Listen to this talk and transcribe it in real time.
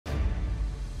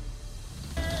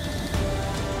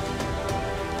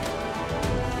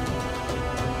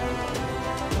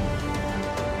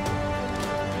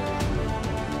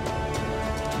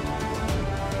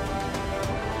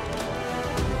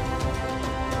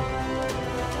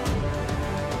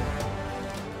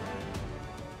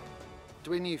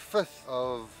25th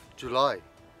of July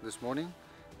this morning.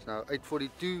 It's now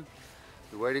 8:42.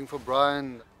 We're waiting for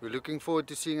Brian. We're looking forward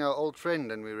to seeing our old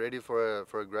friend, and we're ready for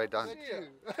a great hunt.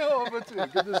 Oh, but too.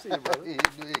 Good to see you, brother.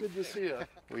 Good to see you.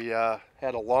 We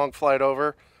had a long flight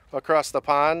over across the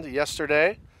pond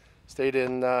yesterday. Stayed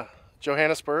in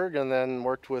Johannesburg and then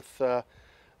worked with the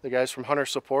guys from Hunter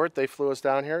Support. They flew us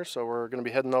down here, so we're going to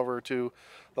be heading over to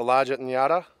the lodge at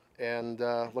Nyata and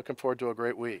looking forward to a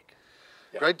great week.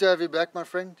 Yeah. Great to have you back, my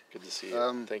friend. Good to see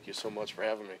you. Thank you so much for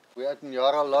having me. We're at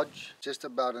Nyata Lodge, just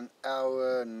about an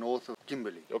hour north of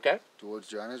Kimberley. Okay. Towards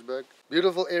Johannesburg.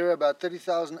 Beautiful area, about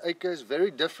 30,000 acres.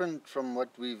 Very different from what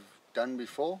we've done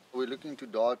before. We're looking to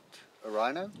dart a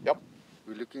rhino. Yep.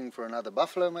 We're looking for another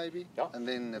buffalo maybe, yep. And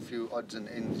then a few odds and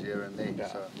ends here and there. Yeah.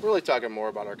 So. Really talking more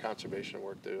about our conservation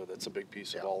work too. That's a big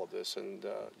piece of all of this, and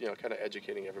you know, kind of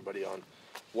educating everybody on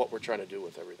what we're trying to do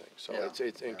with everything. So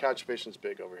and conservation's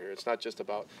big over here. It's not just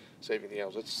about saving the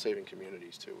animals; it's saving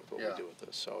communities too with what we do with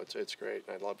this. So it's great.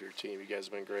 I love your team. You guys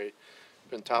have been great.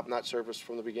 Been top-notch service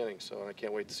from the beginning. So I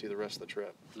can't wait to see the rest of the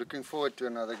trip. Looking forward to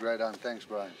another great hunt. Thanks,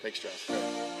 Brian. Thanks, Josh.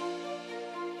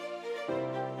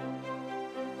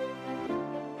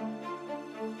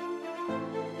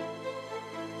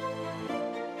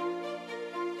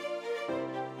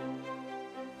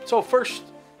 So first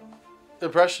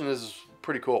impression is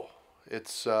pretty cool.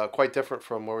 It's quite different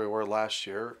from where we were last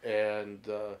year, and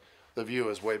the view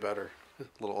is way better. A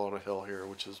little on a hill here,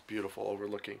 which is beautiful,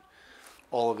 overlooking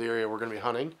all of the area we're going to be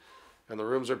hunting. And the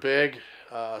rooms are big,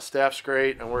 staff's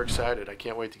great, and we're excited. I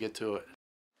can't wait to get to it.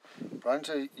 Brian,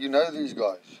 so you know these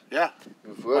guys? Yeah,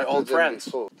 we've worked my old friends.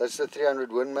 Before. That's the 300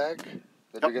 Win Mag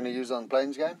that we're going to use on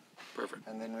plains game. Perfect.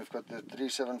 And then we've got the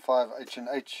 375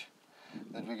 H&H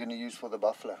that we're going to use for the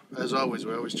buffalo. As always,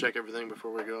 we always check everything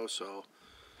before we go, so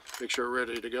make sure we're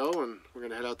ready to go, and we're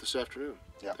going to head out this afternoon.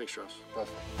 Yeah. Thanks, Ross.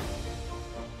 Perfect.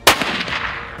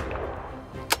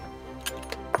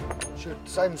 Shoot,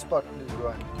 same spot, please,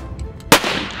 Brian.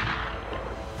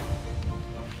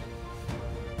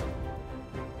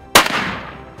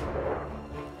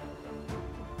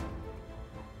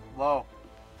 Low.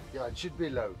 Yeah, it should be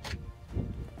low.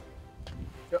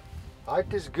 Yep.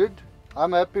 Height is good.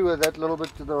 I'm happy with that little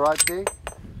bit to the right there.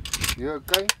 You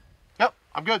okay? Yep,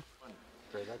 I'm good.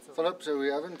 Okay, Philip, so we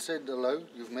haven't said hello.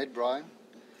 You've met Brian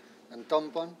and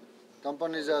Tompon.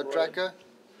 Tompon is our tracker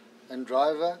and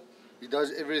driver. He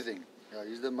does everything. Yeah,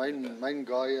 he's the main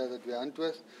guy here that we hunt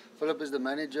with. Philip is the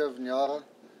manager of Nyata.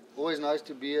 Always nice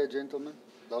to be here, gentlemen.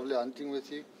 Lovely hunting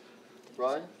with you.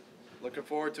 Brian? Looking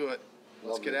forward to it.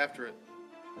 Let's get after it.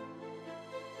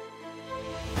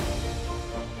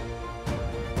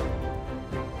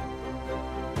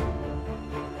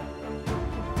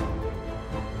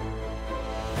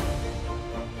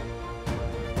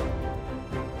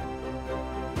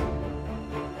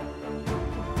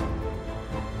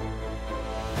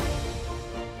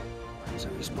 So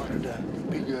we spotted a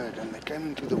big herd and they came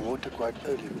into the water quite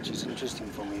early, which is interesting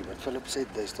for me. But Philip said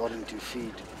they're starting to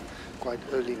feed quite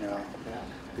early now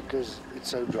because it's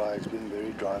so dry. It's been very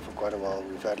dry for quite a while.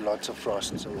 We've had lots of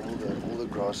frost, so all the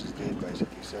grass is dead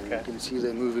basically. So you can see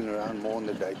they're moving around more in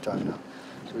the daytime now.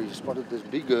 So we've spotted this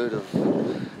big herd of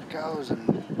cows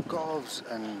and calves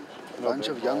and a bunch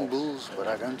of young bulls, but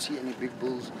I don't see any big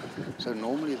bulls. So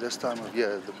normally this time of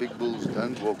year, the big bulls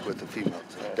don't walk with the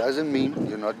females. It doesn't mean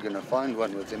you're not going to find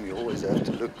one with them. You always have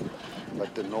to look.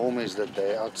 But the norm is that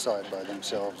they're outside by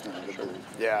themselves now, the bulls.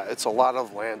 Yeah, it's a lot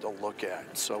of land to look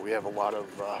at. So we have a lot of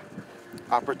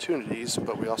opportunities,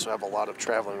 but we also have a lot of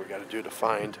traveling we got to do to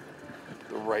find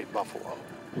the right buffalo.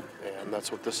 And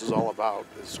that's what this is all about,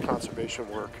 is conservation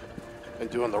work and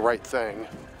doing the right thing,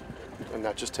 and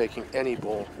not just taking any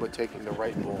bull, but taking the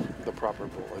right bull, the proper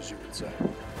bull, as you would say.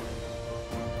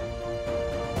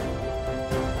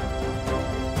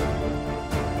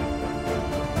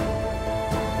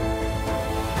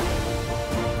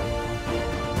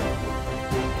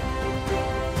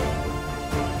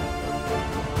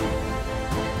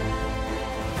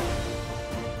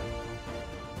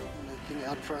 Anything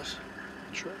out for us?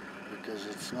 Sure. Because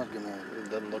it's not going to... It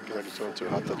doesn't look like it's going to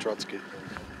hot the Trotsky.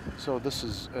 So this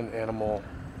is an animal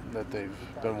that they've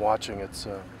been watching. It's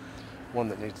one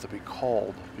that needs to be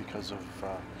called because of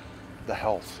the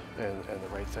health and the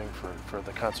right thing for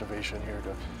the conservation here,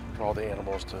 for all the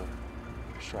animals to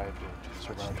strive to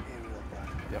survive.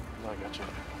 Yep, I got you.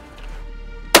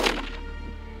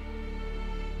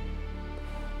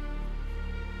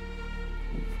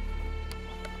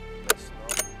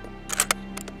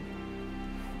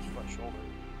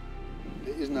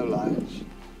 There is no lions.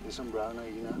 There's some brown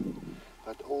hyena.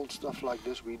 But old stuff like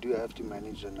this, we do have to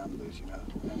manage the numbers, you know.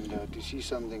 And to see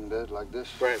something that like this,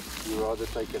 right, you rather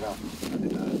take it out.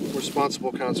 But,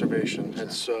 responsible conservation.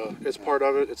 It's part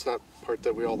of it. It's not part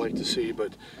that we all like to see,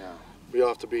 but yeah. we all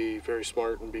have to be very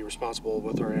smart and be responsible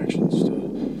with our actions to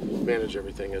manage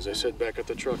everything. As I said back at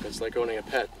the truck, it's like owning a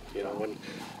pet. You know, when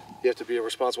you have to be a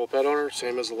responsible pet owner,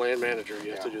 same as the land manager,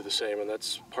 you have to do the same, and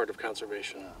that's part of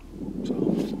conservation. Yeah. So,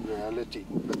 reality.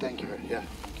 But thank you. Yeah.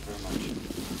 Thank you very much.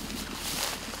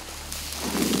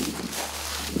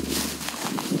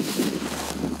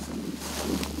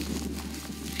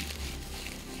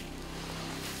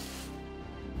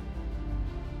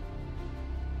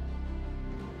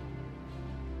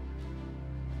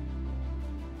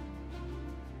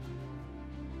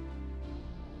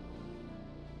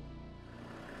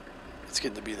 it's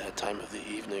getting to be that time of the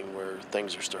evening where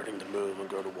things are starting to move and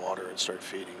go to water and start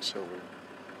feeding. So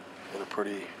we're in a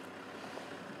pretty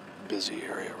busy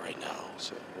area right now.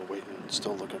 So we're waiting,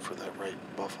 still looking for that right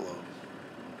buffalo.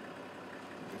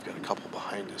 We've got a couple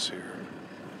behind us here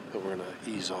that we're gonna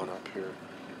ease on up here,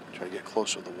 try to get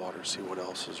closer to the water, see what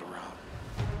else is around.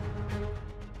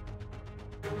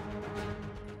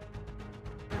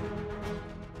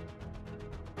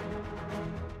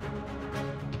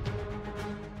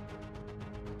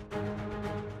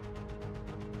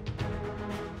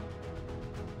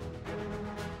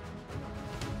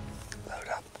 Load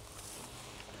up.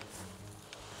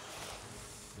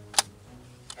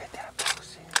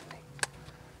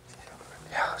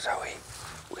 Yeah, so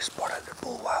we spotted the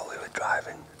bull while we were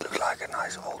driving. It looked like a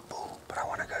nice old bull, but I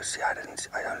want to go see. I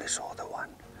only saw the one,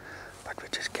 but we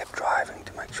just kept driving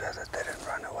to make sure that they didn't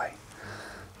run away.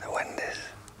 The wind is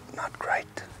not great,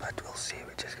 but we'll see.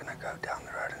 We're just gonna go down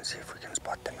the road and see if we can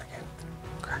spot them again.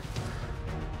 Okay.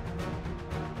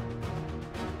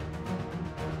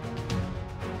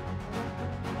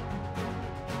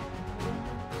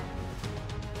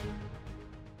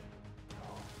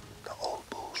 The old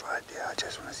bull's right there. I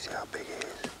just want to see how big he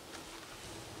is.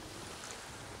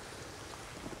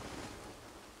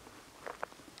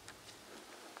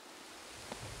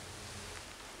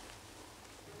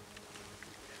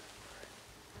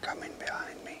 Come in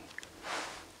behind me.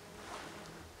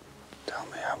 Tell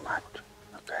me how much,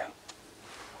 okay?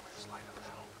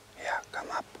 Yeah, come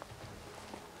up.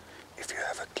 If you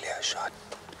have a clear shot,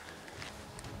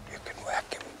 you can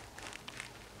whack him.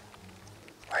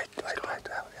 Wait.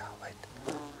 Yeah,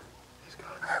 wait. He's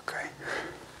gone. Okay.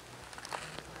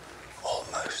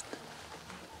 Almost.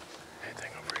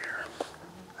 Anything over here?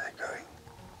 They're going.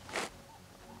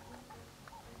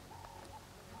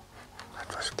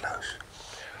 That was close.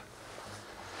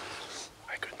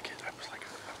 I couldn't get, I was like,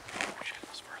 oh shit, it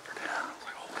was further down. I was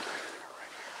like, oh,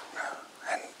 right here. No,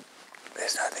 and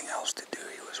there's nothing else to do.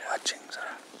 He was watching, so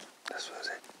this was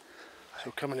it.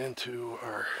 So coming into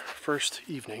our first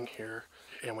evening here,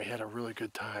 and we had a really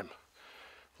good time.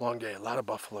 Long day, a lot of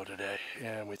buffalo today,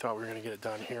 and we thought we were going to get it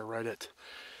done here right at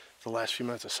the last few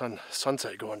minutes of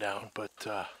sunset going down, but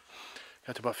got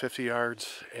to about 50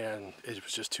 yards, and it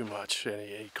was just too much, and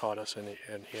he caught us, and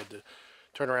he had to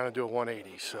turn around and do a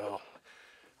 180, so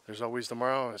there's always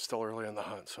tomorrow, and it's still early in the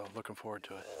hunt, so looking forward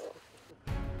to it.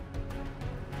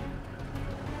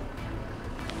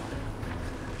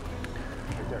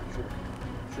 Right there,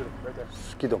 shoot him, right there.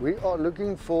 Skiddo. We are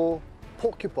looking for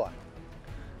porcupine,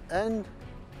 and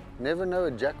never know,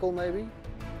 a jackal maybe.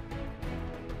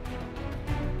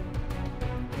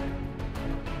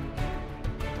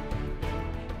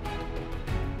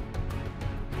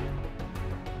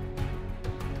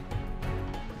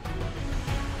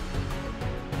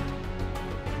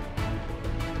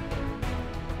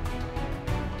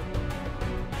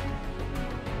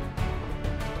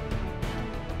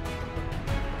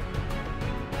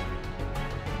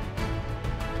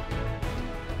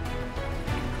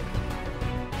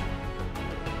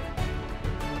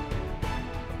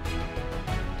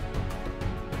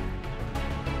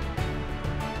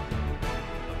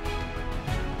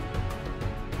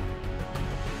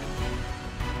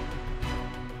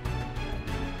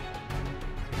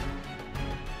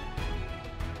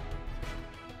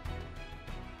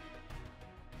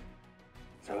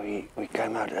 So we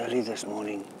came out early this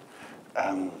morning.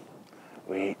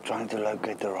 We're trying to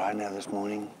locate the rhino this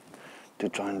morning to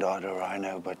try and dart a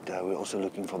rhino, but we're also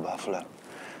looking for buffalo.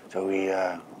 So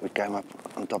we came up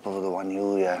on top of the one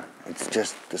hill here. It's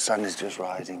just, the sun is just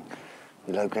rising.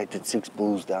 We located 6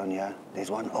 bulls down here.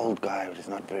 There's one old guy, but it's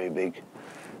not very big.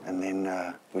 And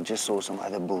then we just saw some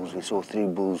other bulls. We saw 3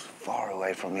 bulls far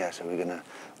away from here, so we're gonna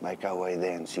make our way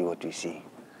there and see what we see.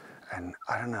 And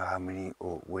I don't know how many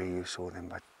or where you saw them,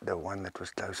 but the one that was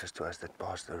closest to us that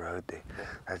passed the road there,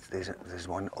 there's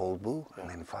one old bull and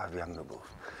then 5 younger bulls.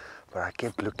 But I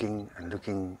kept looking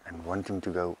and wanting to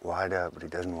go wider, but he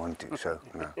doesn't want to. So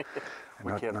no,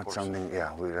 not something.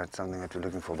 Yeah, that's something that we're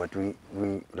looking for. But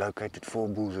we located 4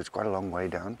 bulls. It's quite a long way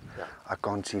down. Yeah. I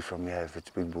can't see from here if it's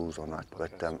big bulls or not. Okay,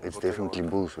 But so it's we'll definitely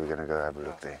bulls. We're gonna go have a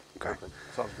look there. Okay. Perfect.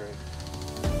 Sounds great.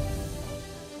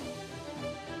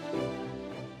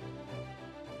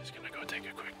 Just gonna go take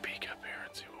a quick peek up here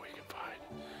and see what we can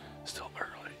find. Still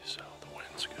early, so the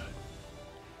wind's good.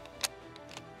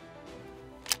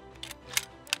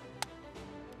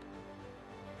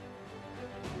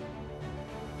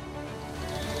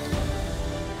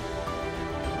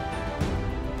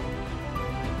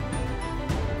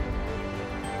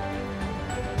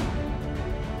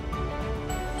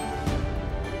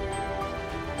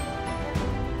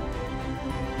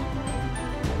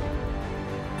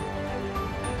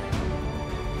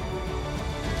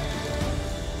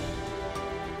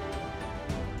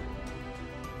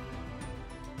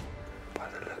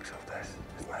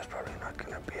 It's probably not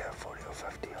going to be a 40 or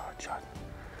 50 yard shot.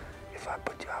 If I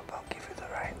put you up, I'll give you the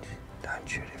range. Don't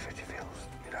shoot if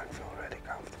you don't feel really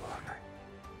comfortable, okay?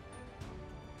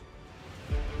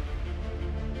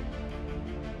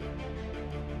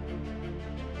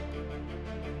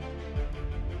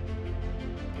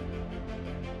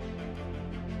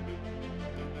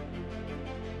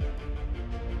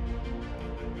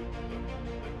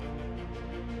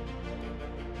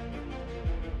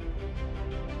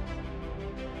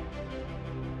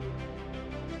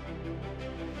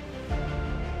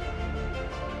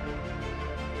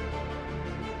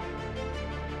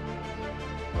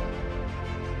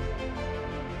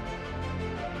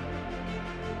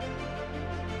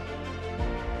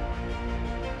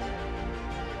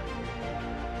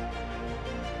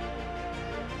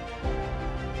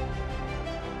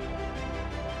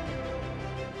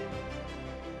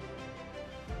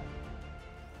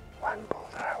 One bull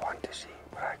that I want to see,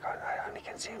 but I only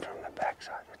can see him from the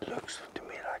backside. It looks to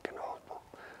me like an old bull,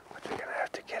 but we're gonna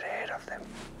have to get ahead of them.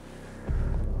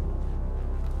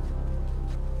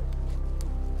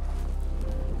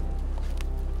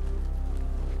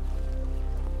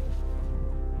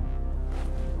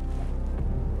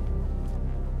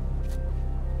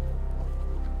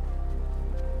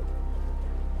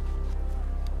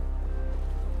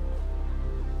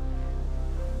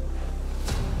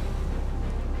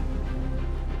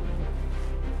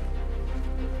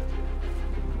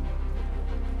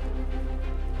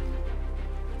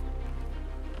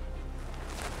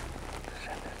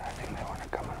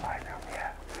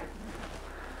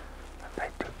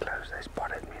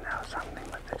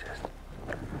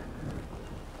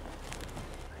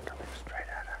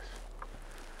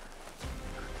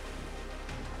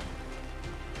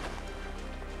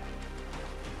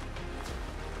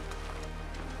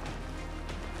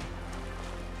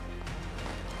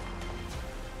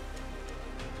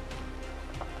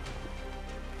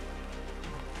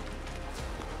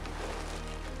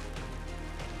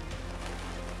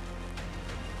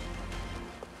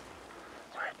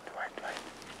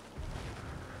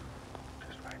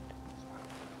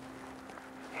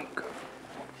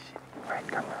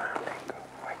 Come around, Ingo.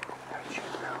 Wait, don't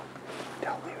shoot now.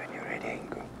 Tell me when you're ready,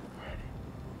 Ingo. Ready?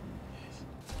 Yes.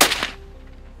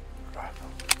 Rifle.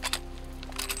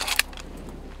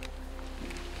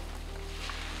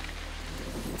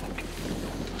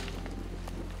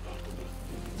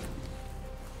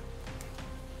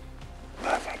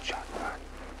 Perfect shot, man.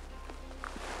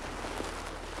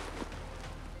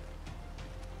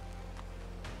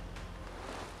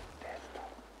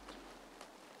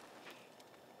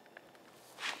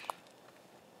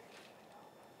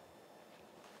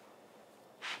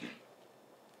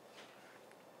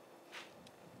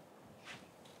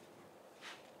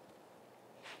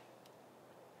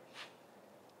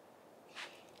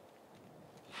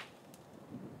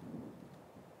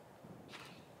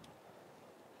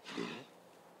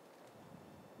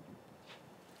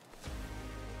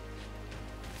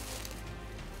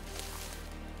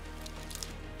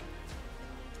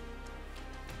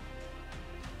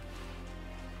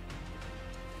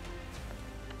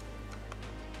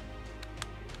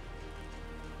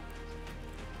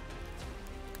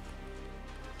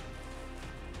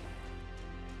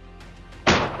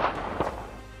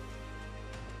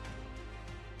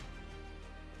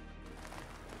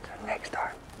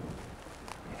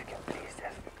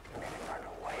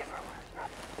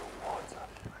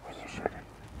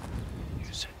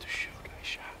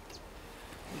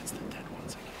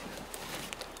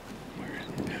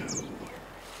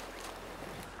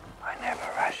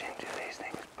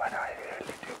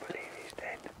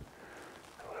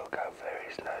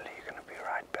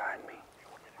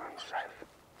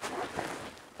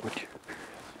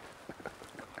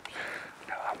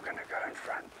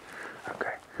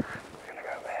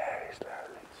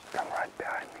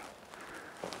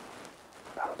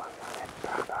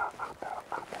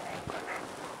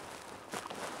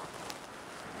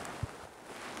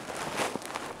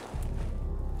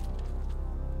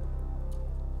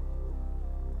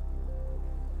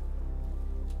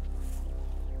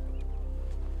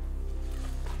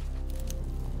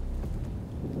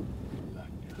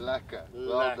 Lekker.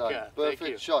 Well done. Thank Perfect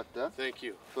you. shot, huh? Thank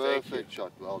you. Perfect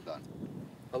shot. Well done.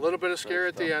 A little bit of scare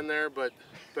at the end there, but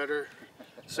better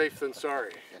safe than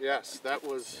sorry. Yes, that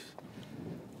was.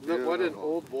 What an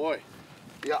old boy.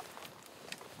 Yeah.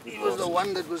 He was the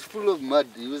one that was full of mud.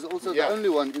 He was also the only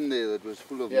one in there that was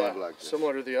full of mud like this.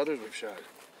 Similar to the others we've shot.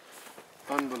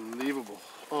 Unbelievable.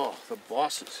 Oh, the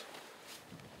bosses.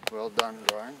 Well done,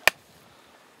 Brian.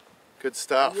 Good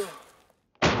stuff.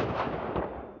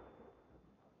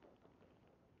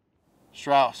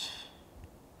 Strauss,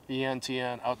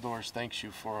 ENTN Outdoors thanks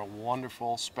you for a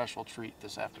wonderful special treat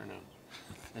this afternoon.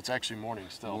 It's actually morning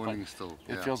still. Morning still.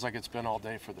 It feels like it's been all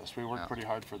day for this. We worked pretty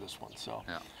hard for this one. So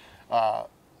yeah.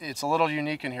 It's a little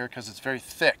unique in here because it's very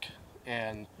thick.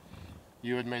 And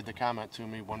you had made the comment to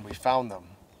me when we found them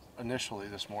initially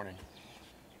this morning.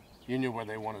 You knew where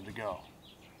they wanted to go.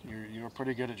 You were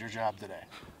pretty good at your job today.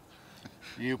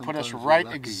 You put us right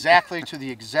exactly to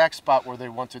the exact spot where they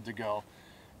wanted to go.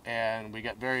 And we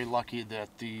got very lucky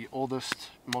that the oldest,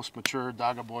 most mature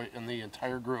dogga boy in the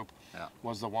entire group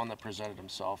was the one that presented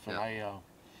himself. And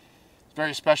it's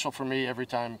very special for me every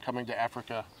time coming to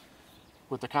Africa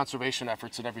with the conservation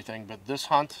efforts and everything. But this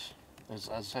hunt, as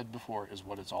I said before, is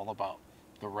what it's all about.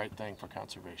 The right thing for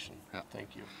conservation. Yeah.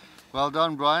 Thank you. Well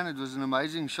done, Brian. It was an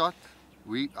amazing shot.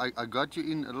 I got you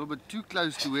in a little bit too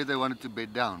close to where they wanted to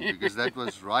bed down, because that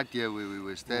was right here where we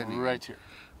were standing. Right here.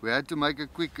 We had to make a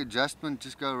quick adjustment,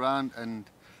 just go around, and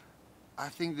I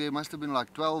think there must have been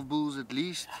like 12 bulls at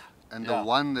least. And the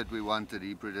one that we wanted,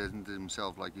 he presented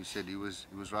himself, like you said, he was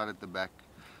right at the back,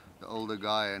 the older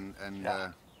guy, and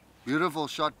beautiful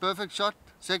shot, perfect shot.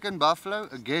 Second buffalo,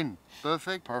 again,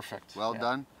 perfect. Perfect. Well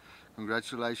done.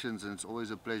 Congratulations, and it's always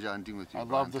a pleasure hunting with you. I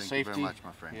love the Thank safety. you very much,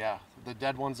 my friend. Yeah, the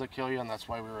dead ones that kill you, and that's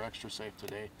why we were extra safe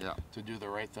today. Yeah. To do the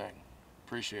right thing.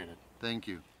 Appreciate it. Thank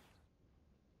you.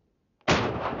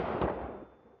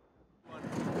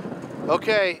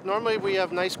 Okay, normally we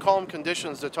have nice calm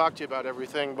conditions to talk to you about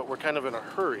everything, but we're kind of in a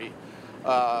hurry.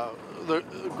 The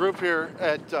group here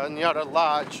at Nyata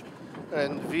Lodge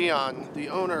and Vion, the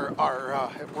owner,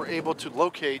 were able to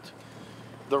locate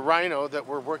the rhino that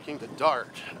we're working to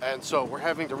dart. And so we're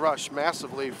having to rush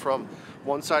massively from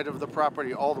one side of the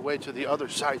property all the way to the other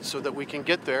side so that we can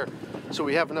get there, so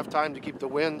we have enough time to keep the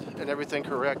wind and everything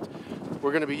correct.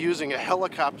 We're going to be using a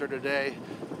helicopter today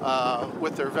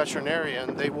with their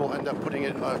veterinarian. They will end up putting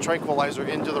a tranquilizer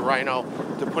into the rhino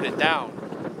to put it down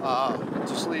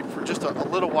to sleep for just a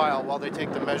little while they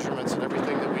take the measurements and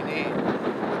everything that we need.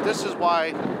 But this is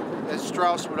why, as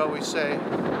Strauss would always say,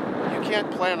 you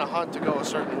can't plan a hunt to go a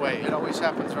certain way. It always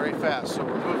happens very fast. So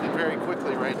we're moving very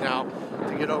quickly right now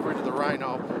to get over to the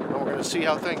rhino, and we're going to see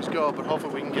how things go, but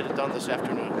hopefully we can get it done this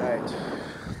afternoon. All right.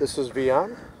 This is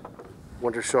Vion,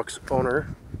 Wintershoek's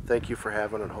owner. Thank you for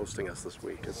having and hosting us this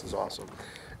week. This is awesome.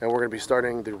 And we're going to be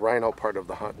starting the rhino part of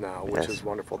the hunt now, which is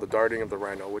wonderful. The darting of the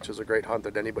rhino, which is a great hunt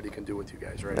that anybody can do with you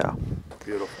guys, right? Yeah.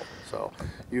 Beautiful. So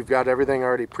you've got everything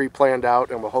already pre-planned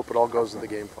out, and we'll hope it all goes to the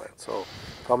game plan. So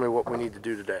tell me what we need to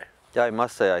do today. Yeah, I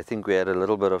must say, I think we had a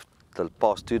little bit of, the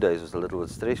past 2 days was a little bit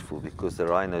stressful because the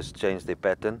rhinos changed their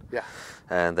pattern. Yeah.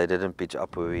 And they didn't pitch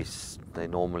up where they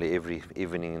normally every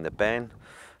evening in the pan.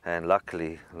 And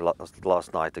luckily,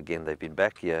 last night again, they've been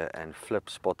back here, and Flip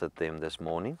spotted them this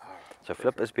morning. So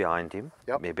Flip is behind him,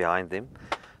 behind them.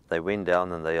 They went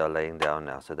down and they are laying down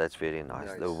now, so that's very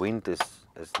nice. The wind is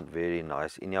very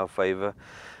nice, in our favor.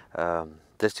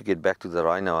 Just to get back to the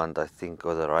rhino hunt, I think,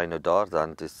 or the rhino dart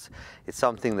hunt, it's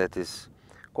something that is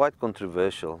quite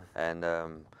controversial, and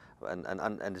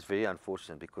it's very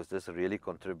unfortunate because this really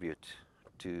contributes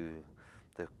to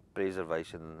the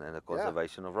preservation and the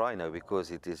conservation of rhino,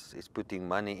 because it's putting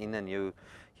money in, and you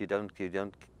don't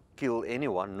kill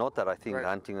anyone. Not that I think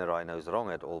hunting a rhino is wrong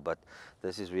at all, but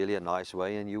this is really a nice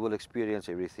way, and you will experience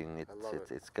everything.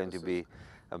 It's going to be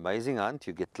amazing hunt.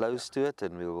 You get close to it,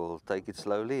 and we will take it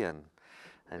slowly, and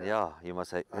you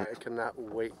must say. I cannot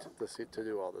wait to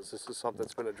do all this. This is something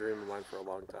that's been a dream of mine for a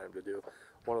long time, to do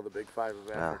one of the big 5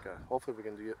 of Africa. Hopefully we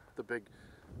can do the big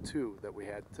 2 that we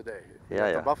had today.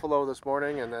 The buffalo this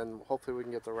morning, and then hopefully we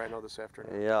can get the rhino this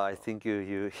afternoon. Yeah, I think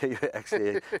you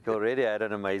actually you already had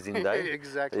an amazing day.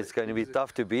 Exactly. It's going to be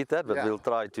tough to beat that, but we'll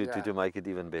try to make it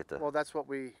even better. Well, that's what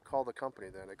we call the company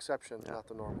then. Exceptions, not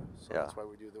the normal. So that's why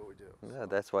we do what we do. Yeah,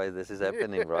 that's why this is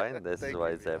happening, Brian. This is why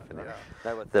it's happening.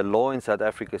 Yeah. Now, the law in South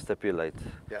Africa stipulates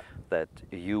that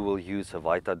you will use a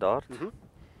Vita dart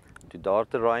to dart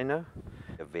the rhino.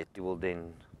 A vet will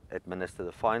then administer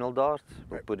the final dart,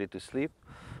 we'll put it to sleep,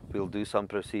 we'll do some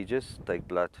procedures, take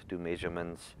blood, do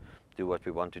measurements, do what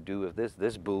we want to do with this.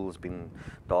 This bull's been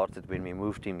darted when we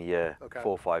moved him here 4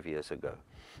 or 5 years ago.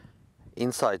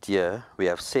 Inside here we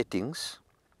have settings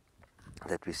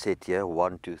that we set here,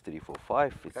 1, 2, 3, 4,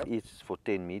 5. It's Okay. each for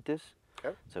 10 meters.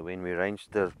 Okay. So when we range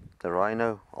the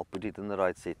Rhino, I'll put it in the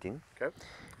right setting. Okay.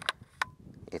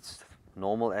 It's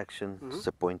normal action, it's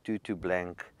a .22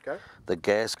 blank. Okay. The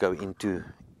gas go into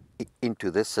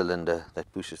this cylinder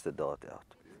that pushes the dart out.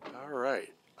 All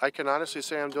right. I can honestly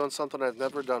say I'm doing something I've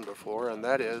never done before, and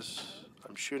that is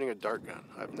I'm shooting a dart gun.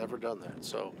 I've never done that.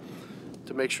 So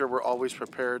to make sure we're always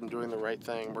prepared and doing the right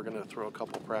thing, we're going to throw a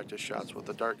couple practice shots with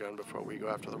the dart gun before we go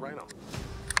after the Rhino.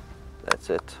 That's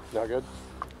it. Not good?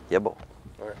 Yeah, bo.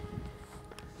 All right.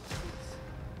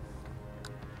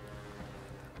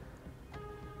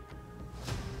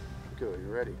 Good.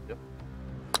 You ready? Yep.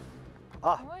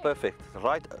 Ah, perfect.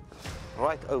 Right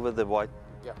over the white.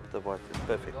 Yeah. The white is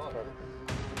perfect.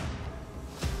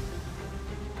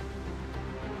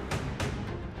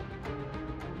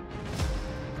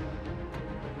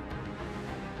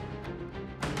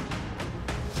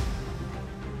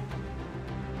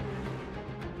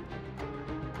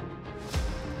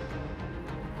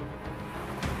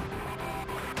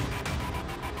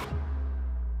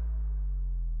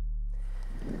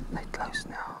 They're close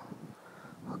now.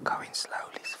 We're going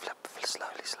slowly, flip,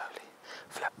 slowly, slowly.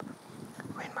 Flip.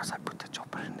 When must I put the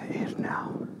chopper in the air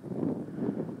now?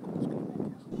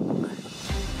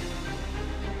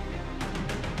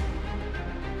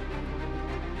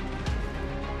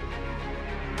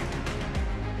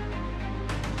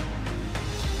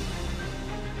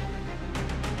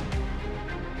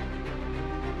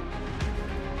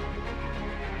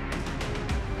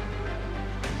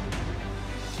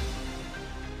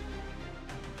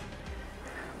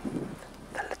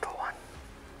 The little one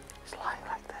is lying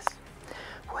like this,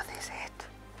 with his head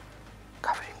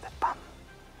covering the bum.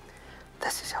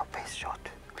 This is our best shot,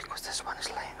 because this one is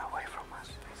laying away from us.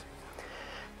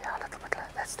 Yeah, a little bit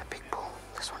like that's the big bull.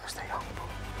 This one is the young bull.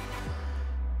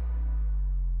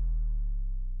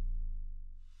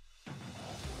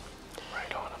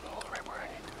 Right on him, hold right where I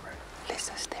need to, right?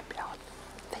 Let's step out.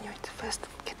 Then you need to first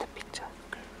get the picture.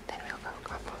 Okay. Then we'll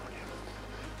go up.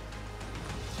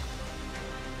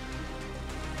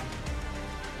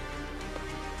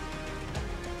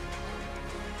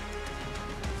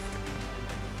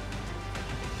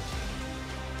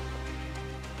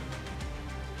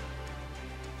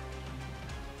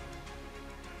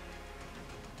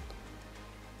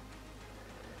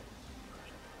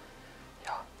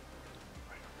 Yeah.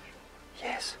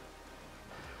 Yes.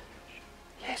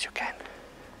 Yes, you can.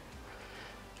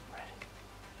 Ready?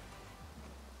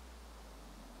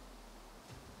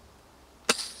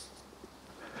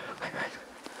 Wait, wait.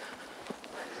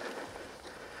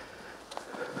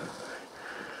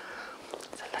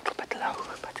 It's a little bit low,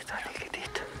 but it's I think it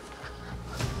did.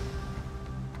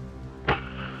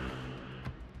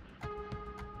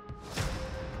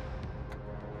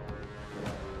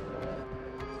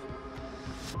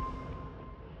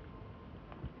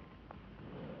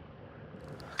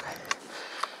 Okay.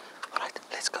 All right,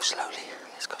 let's go slowly.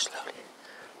 Let's go slowly.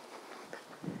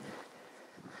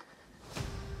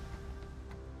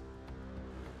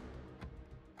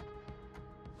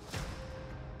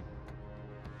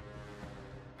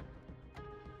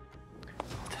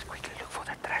 I'll just quickly look for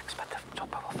the tracks, but the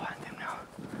chopper will find them now.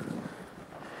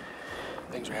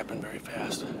 Things are happening very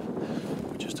fast.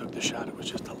 We just took the shot. It was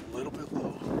just a little bit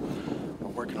low. We're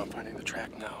working on finding the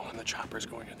track now, and the chopper is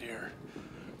going in the air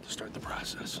to start the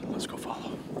process. Let's go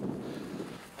follow.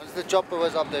 Once the chopper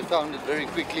was up, they found it very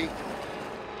quickly.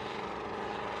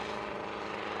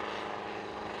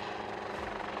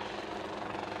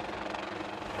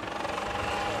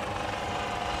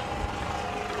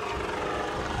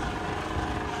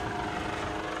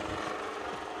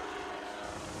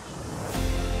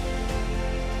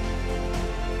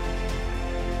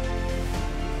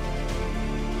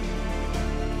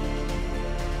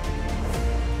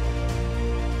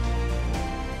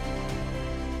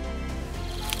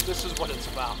 This is what it's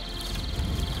about.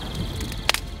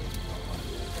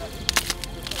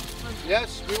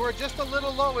 Yes, we were just a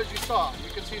little low, as you saw.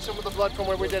 You can see some of the blood from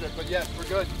where we did it, but yes, we're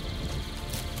good.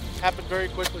 Happened very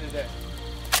quickly today.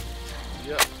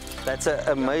 Yeah. That's an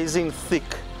amazing thick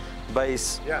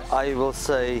base. Yes. I will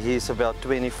say he's about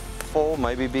 24,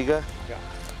 maybe bigger.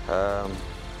 Yeah.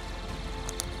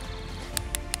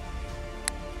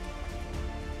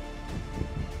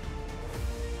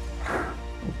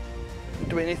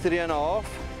 23 and a half.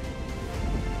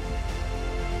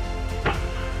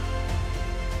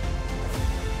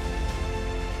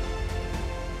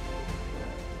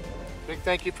 Big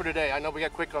thank you for today. I know we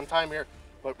got quick on time here.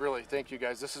 But really, thank you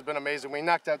guys. This has been amazing. We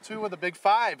knocked out 2 with a big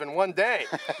 5 in one day.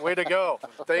 Way to go.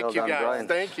 Thank Well you done, guys. Brian.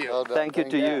 Thank you. Well done. Thank you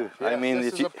to you. Yeah, I mean,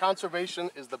 this is conservation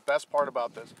is the best part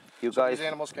about this. You So guys- these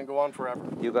animals can go on forever.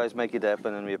 you guys make it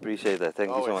happen, and we appreciate that. Thank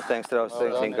you so Always. much. Thanks, Strauss.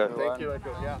 Thanks, done, Inko. everyone. Thank you,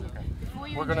 Echo. Yeah.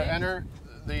 We're going to enter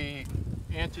the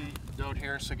antidote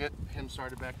here, so get him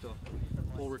started back to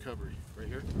full recovery. Right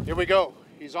here. Here we go.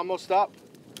 He's almost up.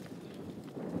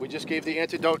 We just gave the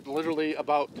antidote literally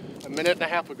about a minute and a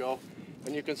half ago,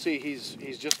 and you can see he's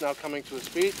just now coming to his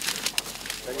feet.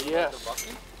 And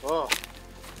yes. Oh,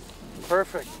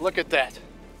 perfect. Look at that.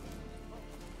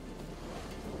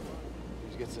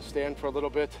 He gets to stand for a little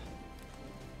bit.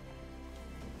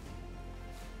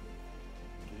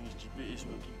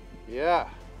 Yeah,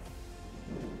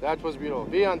 that was beautiful.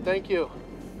 Vian, thank you.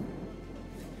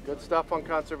 Good stuff on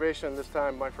conservation this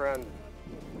time, my friend.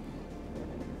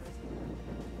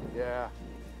 Yeah,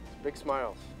 big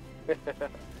smiles.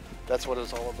 That's what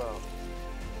it's all about.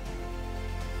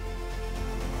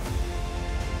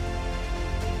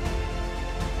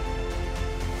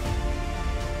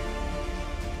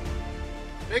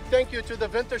 Big thank you to the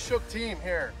Wintershoek team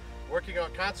here, working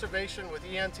on conservation with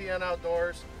ENTN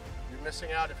Outdoors. You're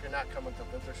missing out if you're not coming to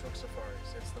Wintershoek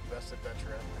Safaris. It's the best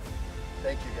adventure ever.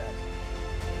 Thank you guys.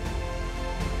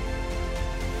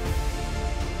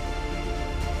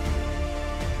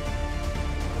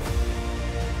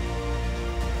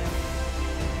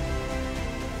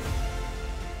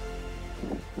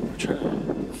 We're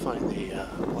trying to find the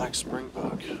black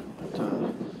springbuck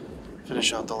and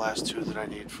finish out the last 2 that I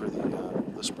need for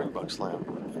the springbuck slam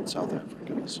in South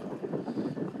Africa. So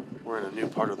we're in a new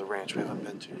part of the ranch we haven't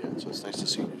been to yet, so it's nice to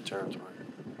see new territory.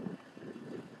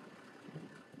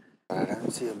 I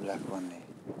don't see a black one there.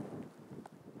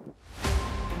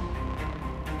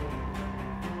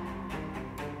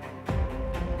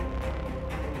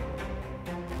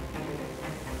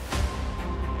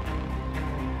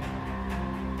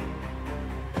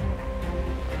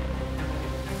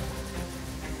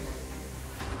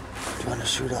 Do you want to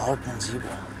shoot a Hartman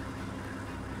zebra?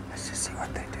 Let's just see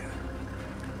what they do.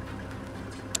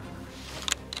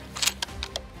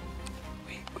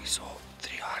 We saw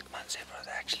 3 Hartman zebras,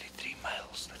 actually 3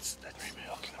 males. That's 3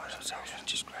 males by themselves,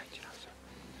 which is great, you know. So,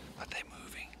 but they're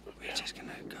moving. We're just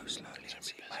gonna go slowly and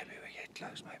see. Maybe we get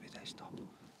close, maybe they stop.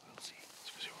 We'll see.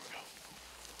 Let's see where we go.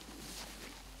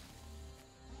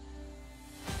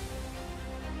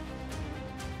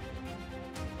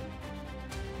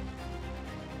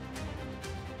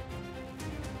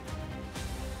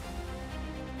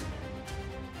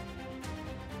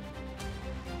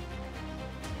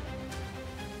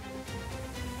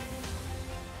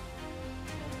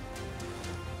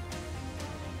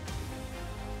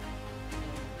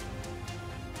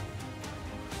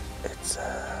 It's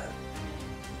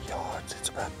yards, it's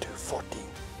about 240. Do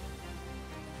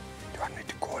you want me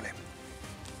to call him?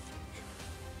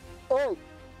 Oh!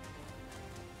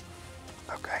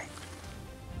 Okay.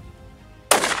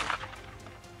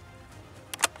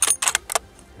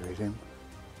 You read him?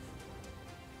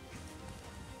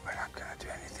 We're not gonna do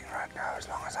anything right now as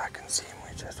long as I can see him.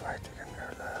 We just wait, we can go a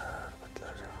little bit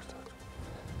closer.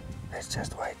 Let's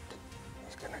just wait.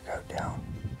 He's gonna go down.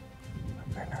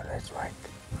 Okay, now let's wait.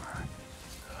 Alright.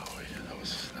 Oh yeah, that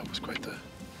was quite the.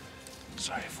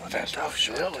 Sorry for that tough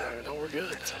shot. No, we're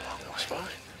good. It's a long That was way. fine.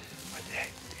 But yeah,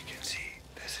 you can see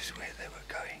this is where they were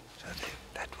going. So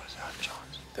that was our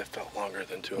chance. That felt longer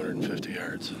than 250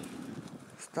 yards.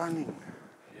 Stunning.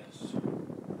 Yes.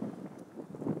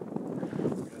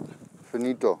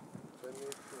 Finito.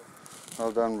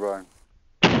 Well done, Brian.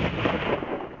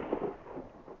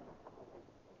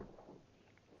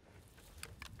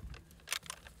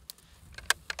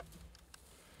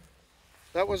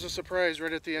 That was a surprise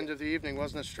right at the end of the evening,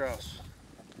 wasn't it, Strauss?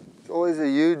 It's always a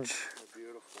huge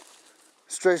Beautiful.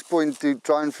 stress point to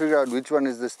try and figure out which one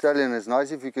is the stallion. It's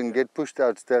nice if you can get pushed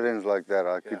out stallions like that.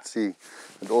 I could see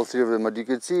that all 3 of them, but you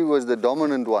could see he was the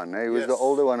dominant one. He was the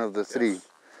older one of the 3. Yes.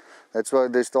 That's why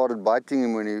they started biting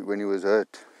him when he was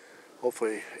hurt.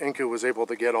 Hopefully Inku was able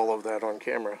to get all of that on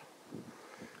camera.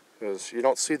 Because you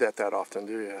don't see that often,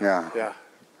 do you? Yeah. Yeah.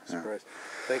 Surprise.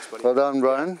 Thanks, buddy. Well done,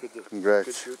 Brian. Good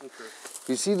Congrats. shooting.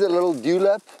 You see the little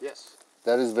dewlap? Yes.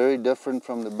 That is very different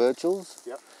from the Birchall's.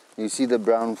 Yep. You see the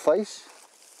brown face?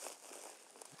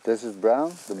 This is brown.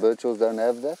 The Birchall's don't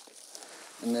have that.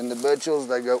 And then the Birchall's,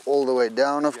 they go all the way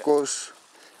down, of course.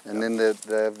 And then they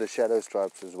have the shadow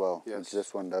stripes as well, which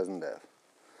this one doesn't have.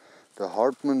 The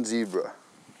Hartman zebra.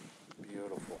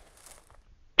 Beautiful.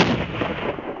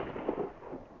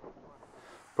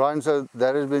 Brian, so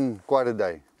that has been quite a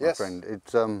day, my Yes. friend.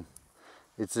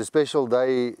 It's a special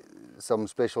day. Some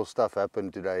special stuff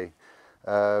happened today.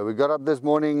 We got up this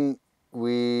morning.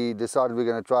 We decided we're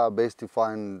going to try our best to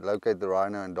locate the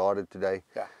rhino and dart it today.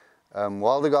 Yeah.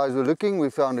 While the guys were looking, we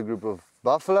found a group of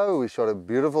buffalo. We shot a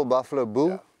beautiful buffalo bull.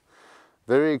 Yeah.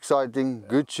 Very exciting,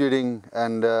 good shooting,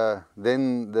 and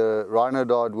then the rhino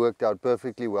dart worked out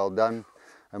perfectly. Well done.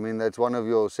 I mean, that's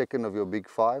second of your big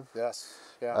 5. Yes.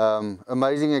 Yeah.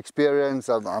 Amazing experience.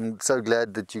 I'm so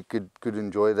glad that you could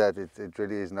enjoy that. It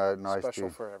really is nice Special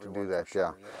to, for to everyone, do that. for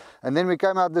sure, Yeah. And then we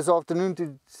came out this afternoon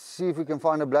to see if we can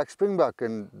find a black springbuck,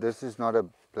 and this is not a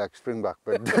black springbuck,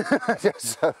 but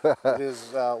it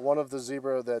is one of the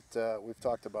zebra that we've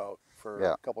talked about for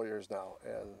a couple of years now,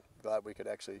 and glad we could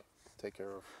actually take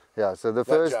care of. Yeah. So the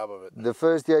that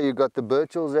first year you got the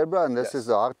Birchall zebra, and this is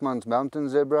the Hartmann's mountain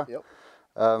zebra. Yep.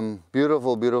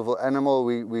 Beautiful animal.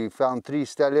 We found 3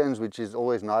 stallions, which is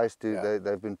always nice to.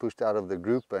 They've been pushed out of the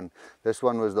group, and this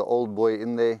one was the old boy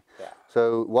in there. Yeah.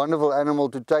 So wonderful animal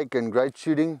to take and great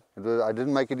shooting. I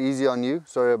didn't make it easy on you,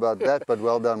 sorry about that, but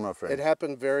well done, my friend. It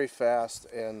happened very fast,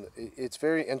 and it's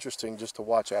very interesting just to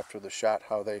watch after the shot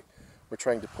how they were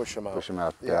trying to push him out. Push him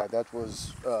out. Yeah, that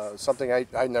was something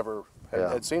I never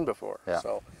had seen before. Yeah.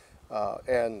 So,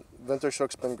 and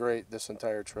Wintershoek's been great this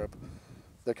entire trip.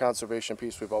 The conservation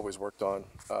piece we've always worked on,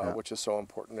 which is so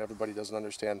important. Everybody doesn't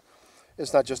understand.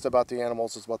 It's not just about the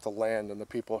animals, it's about the land and the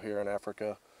people here in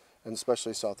Africa, and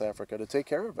especially South Africa, to take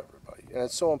care of everybody. And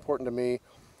it's so important to me.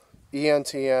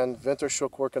 ENTN,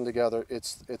 Wintershoek working together,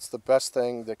 it's the best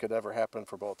thing that could ever happen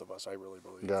for both of us, I really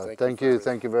believe. Yeah,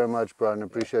 thank you very much, Brian.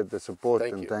 Appreciate the support,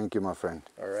 and thank you, my friend.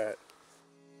 All right.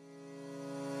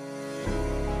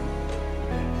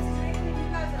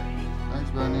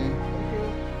 Thanks, Bernie.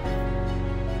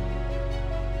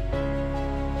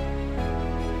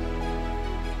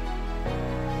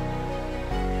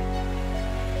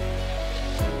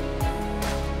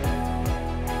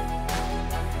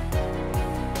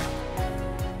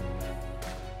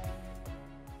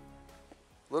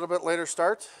 A little bit later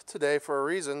start today for a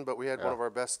reason, but we had one of our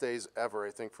best days ever,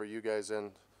 I think, for you guys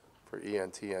and for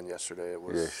ENTN yesterday. It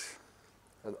was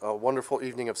a wonderful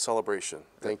evening of celebration.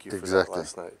 Thank you for that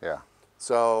last night. Yeah.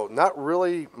 So not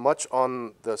really much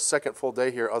on the second full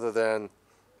day here other than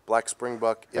black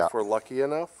springbuck if we're lucky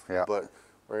enough. Yeah. But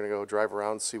we're going to go drive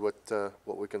around, see what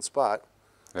we can spot.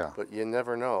 Yeah. But you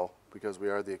never know, because we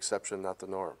are the exception, not the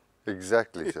norm.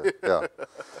 Exactly, sir. Yeah.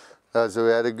 So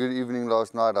we had a good evening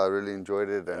last night. I really enjoyed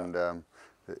it, and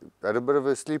had a bit of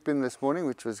a sleep in this morning,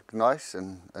 which was nice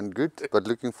and good, but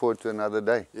looking forward to another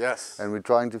day. Yes. And we're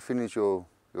trying to finish your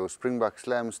springbuck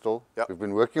slam still. Yep. We've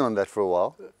been working on that for a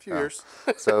while. A few years.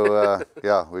 So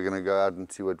yeah, we're going to go out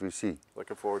and see what we see.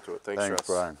 Looking forward to it. Thanks, Thanks,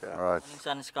 Brian. Yeah. All right. The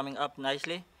sun is coming up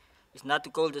nicely. It's not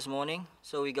too cold this morning,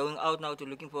 so we're going out now to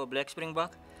looking for a black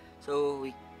springbuck. So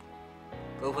we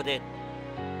go for that.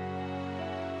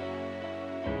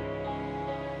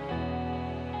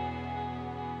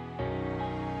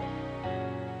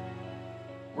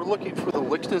 We're looking for the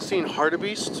Liechtenstein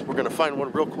hartebeest. We're going to find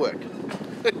one real quick.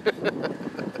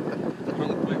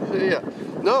 Yeah.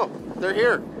 No, they're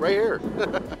here, right here.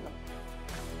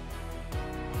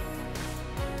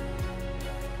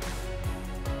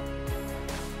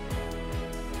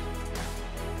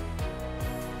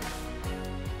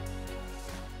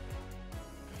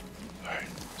 Alright,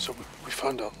 so we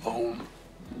found a lone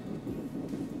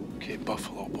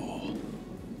buffalo bull.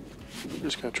 We're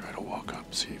just going to try to walk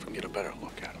up, see if we can get a better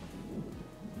look at him.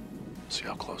 See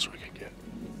how close we can get.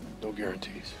 No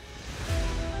guarantees.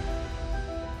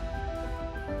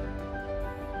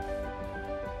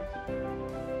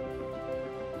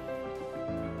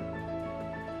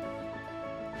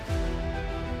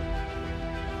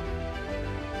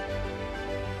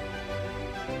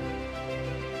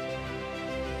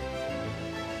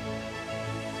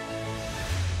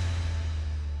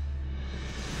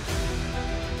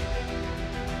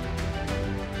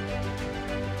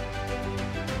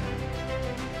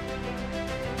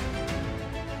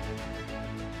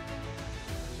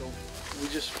 We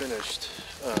just finished.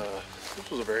 This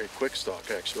was a very quick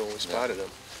stalk, actually, when we spotted him.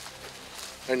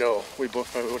 I know we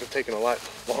both probably would have taken a lot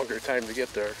longer time to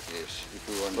get there. Yes, if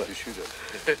we wanted to shoot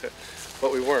it.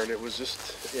 But we weren't. It was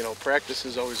just, you know, practice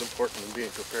is always important in being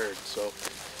prepared. So,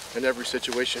 and every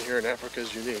situation here in Africa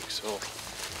is unique. So,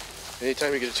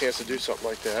 anytime you get a chance to do something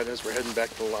like that, as we're heading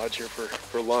back to the lodge here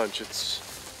for lunch,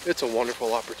 it's a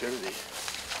wonderful opportunity.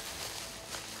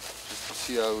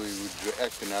 See how we would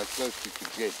react and how close we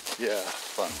could get. Yeah.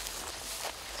 Fun.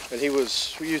 And he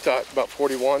was, you thought, about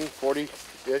 41,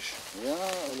 40-ish? Yeah,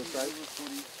 on the side.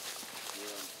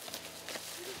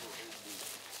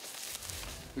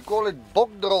 We call it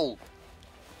bokdrol.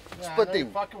 Yeah, Spitting.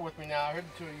 you're fucking with me now. I heard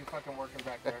the two of you fucking working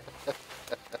back there.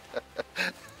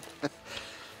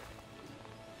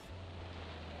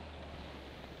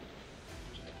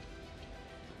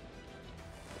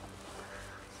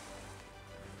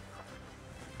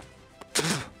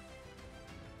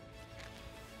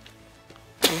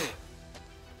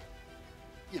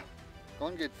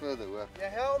 Can't get further, huh? Yeah,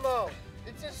 hell no.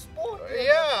 It's a sport.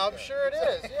 Yeah, I'm sure it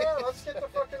is. Yeah, let's get the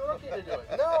fucking rookie to do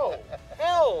it. No,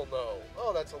 hell no.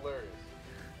 Oh, that's hilarious.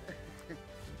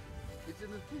 It's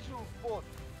an official sport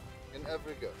in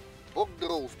Africa.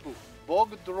 Bokdrolspoef.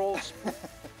 Bogdrolspoef.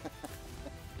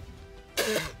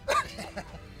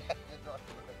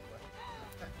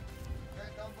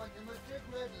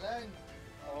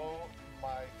 Oh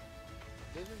my.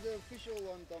 This is the official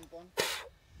one, Tampon.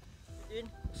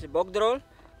 It's a bog roll.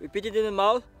 We put it in the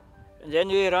mouth and then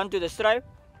we run to the stripe.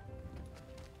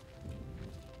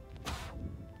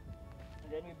 And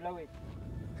then we blow it.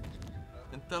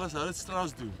 And tell us how did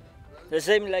Strauss do? The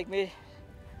same like me.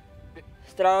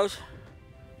 Strauss.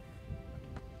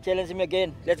 Challenge him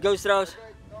again. Let's go, Strauss. Okay,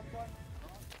 Tampon.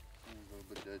 A little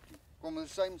bit dirty. Come on the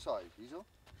same size, Hazel.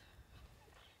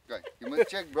 Okay, you must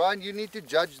check, Brian. You need to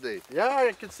judge there. Yeah,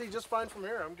 I can see just fine from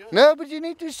here. I'm good. No, but you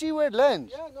need to see where it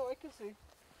lands. Yeah, no, I can see.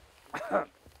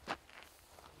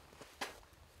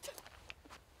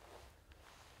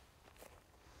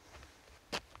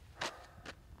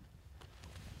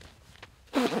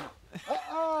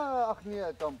 Ach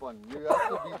nee, Tampon. You have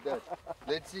to beat that.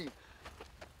 Let's see.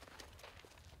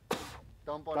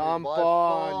 Tampon.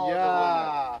 Tampon,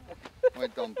 yeah.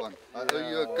 Wait, Tampon. I owe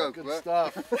you a Coke, Good huh?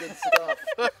 stuff. Good stuff.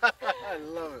 I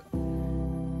love it.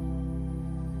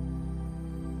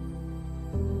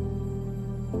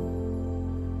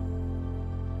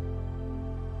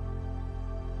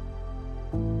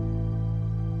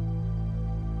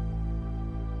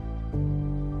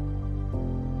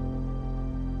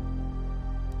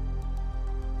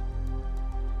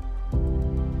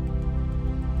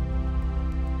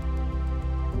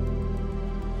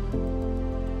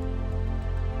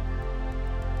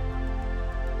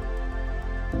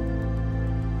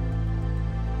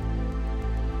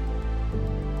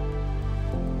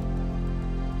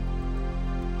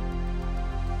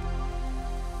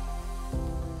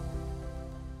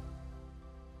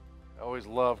 I always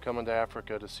love coming to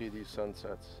Africa to see these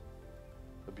sunsets.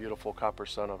 The beautiful copper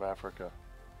sun of Africa.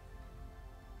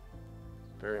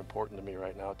 Very important to me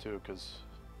right now too, because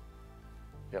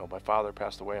my father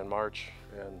passed away in March,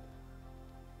 and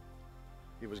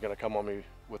he was going to come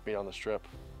with me on the strip,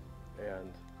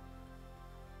 and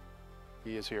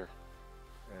he is here.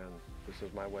 And this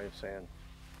is my way of saying,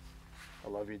 I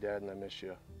love you, Dad, and I miss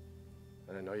you.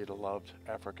 And I know you'd have loved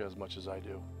Africa as much as I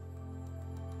do.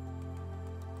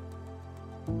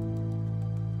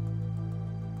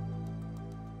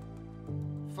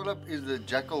 Philip is the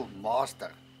jackal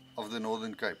master of the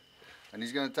Northern Cape, and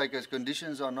he's going to take us.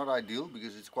 Conditions are not ideal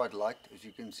because it's quite light, as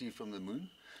you can see from the moon,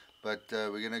 but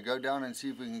we're going to go down and see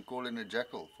if we can call in a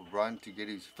jackal for Brian to get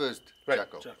his first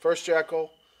jackal. First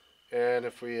jackal, and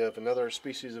if we have another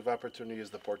species of opportunity is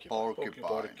the porcupine. Porcupine,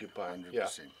 100%. Yeah.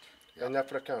 Yeah. In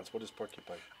Afrikaans, what is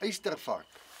porcupine? Eystervark.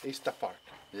 Eystervark.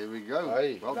 There we go.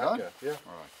 Aye, Well lekker. done. Yeah.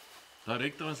 All right.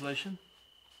 Direct translation?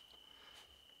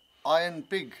 Iron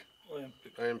pig.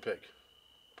 Iron pig.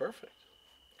 Perfect.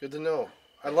 Good to know.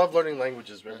 I love learning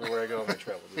languages everywhere I go on my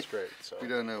travels. It's great. So. We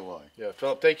don't know why. Yeah,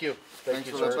 Philip, thank you. Thanks,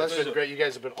 you, Philip. sir. It's been great. You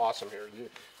guys have been awesome here.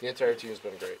 The entire team has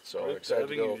been great. So Great excited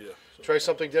to having go you here. So- try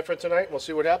something different tonight. We'll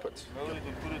see what happens. Well, you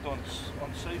can put it on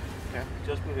safe. Yeah.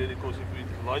 Just be ready, because if we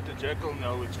light the jackal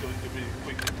now, it's going to be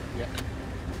quick. Yeah.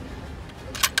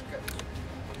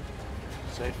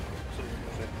 Safe. So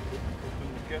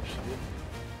open the caps.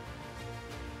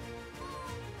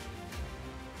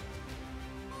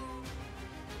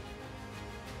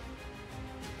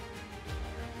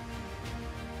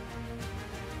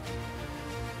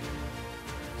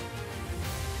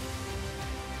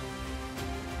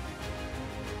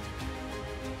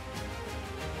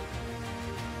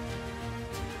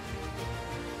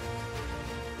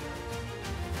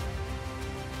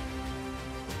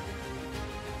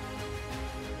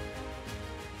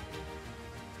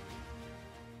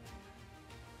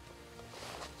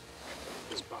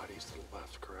 His body's to the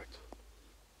left, correct?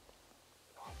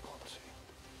 Oh, I can't see.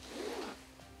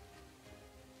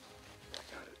 I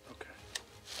got it. Okay.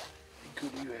 Hey,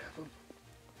 could you have him?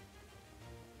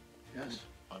 Yes.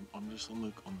 I'm just on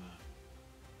the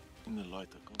in the light.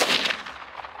 I can't see.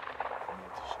 I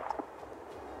need to shut.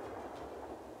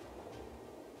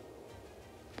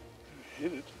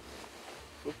 Hit it.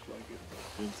 Looks like it.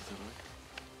 Went to the right.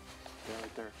 Yeah,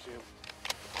 right there. See him?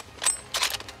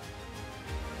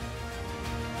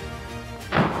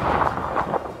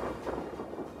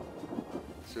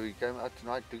 So we came out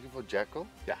tonight looking for jackal.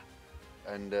 Yeah.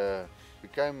 And we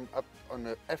came up on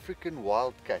an African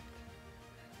wildcat.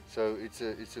 So it's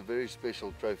a very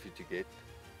special trophy to get.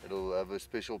 It'll have a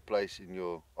special place in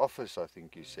your office, I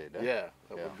think you said. Eh? Yeah,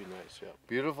 that Yeah. would be nice. Yeah.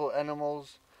 Beautiful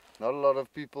animals. Not a lot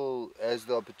of people has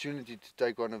the opportunity to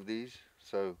take one of these.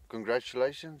 So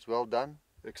congratulations, well done.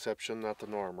 Exception, not the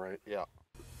norm, right? Yeah.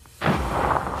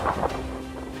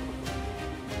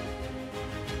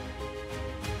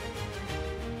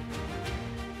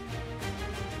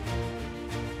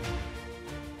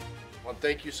 Well,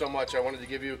 thank you so much. I wanted to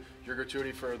give you your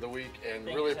gratuity for the week and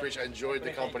Thank really you, sir. appreciate. I enjoyed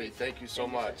the Appreciate company. it. Thank you so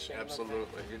Thank you, sir. much. Thank you,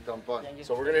 Absolutely. Get tampon. Thank you.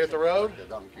 So we're gonna hit the road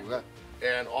Dank you wel.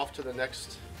 and off to the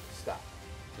next stop.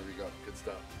 There we go. Good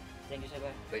stuff. Thank you, sir.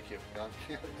 Thank you. Dank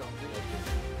je. Dank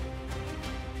je.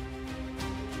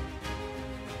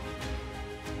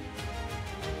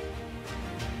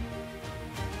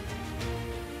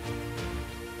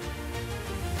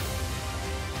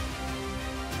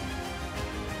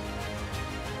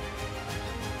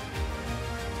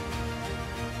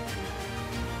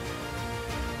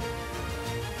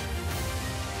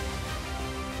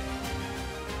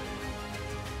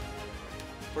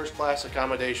 First class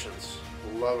accommodations.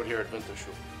 Love it here at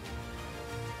Wintershoek.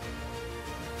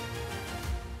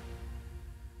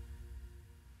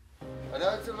 I know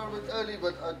it's a little bit early,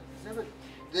 but I never.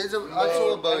 There's a. I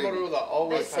saw a Boeing. Amarula,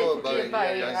 always. I saw a Boeing.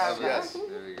 Boeing, Yes, yeah. yes.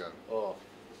 There we go. Oh,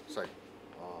 Say.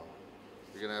 Oh.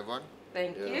 You gonna have one?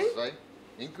 Thank Yes. you. Say.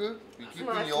 Inku, we keep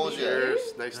Nice in to yours meet here. you.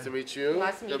 cheers. Nice to meet you.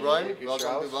 Nice to Okay, meet Brian, you. you,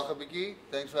 welcome to Charles. Wagabiki.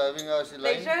 Thanks for having us,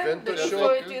 Elaine. Pleasure. Wintershoek, Looking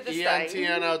forward to the ENTN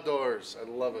same. Outdoors. I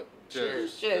love it.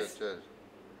 Cheers. Cheers. Cheers.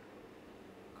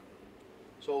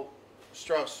 So,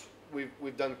 Strauss,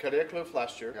 we've done Karekloof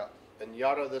last year, Yeah. and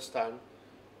Yara this time.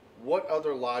 What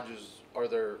other lodges are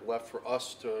there left for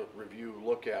us to review,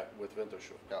 look at with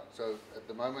Wintershoek? Yeah, so at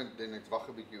the moment then it's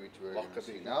Wagabiki which we're going to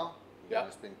see Wagabiki. now. We're Yeah.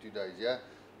 going to spend 2 days here.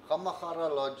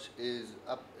 Gamagara Lodge is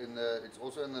up in the, it's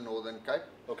also in the Northern Cape.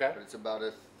 Okay. But it's about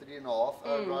a 3.5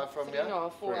 hour drive from here.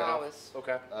 3.5, 4 3.5. hours.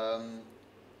 Okay.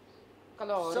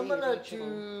 Kalahari Similar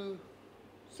regional.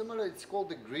 similar, it's called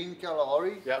the Green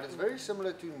Kalahari, Yeah. but it's very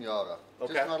similar to Nyara.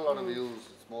 Okay. Just not a lot of hills,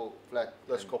 it's more flat.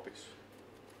 Less and copies.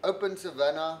 open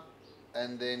savanna,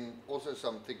 and then also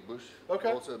some thick bush.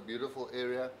 Okay. Also a beautiful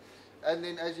area. And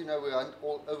then, as you know, we hunt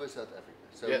all over South Africa.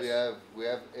 So Yes. we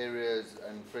have areas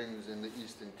and friends in the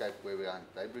Eastern Cape where we hunt.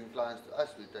 They bring clients to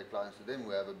us, we take clients to them.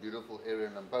 We have a beautiful area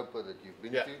in Limpopo that you've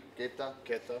been Yeah. to, Keta.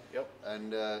 Keta, yep.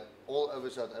 And all over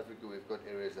South Africa, we've got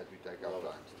areas that we take our Love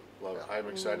clients it. to. Love it. Yeah. I'm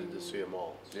excited to see them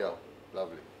all. So Yeah,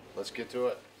 lovely. let's get to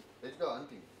it. Let's go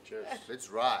hunting. Cheers. Let's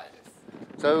ride.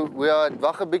 So we are at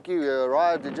Wagabiki. We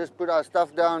arrived. We just put our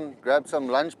stuff down, grab some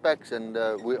lunch packs, and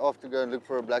we're off to go and look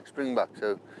for a black springbuck.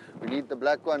 So we need the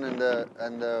black one and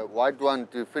the white one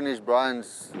to finish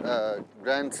Brian's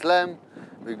Grand Slam.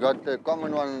 We got the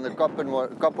common one and the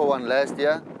copper one last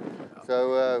year.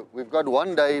 So we've got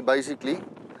 1 day basically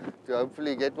to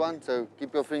hopefully get one. So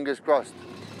keep your fingers crossed.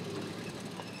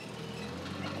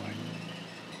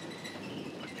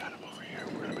 We've got him over here.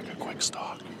 We're gonna make a quick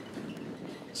stalk.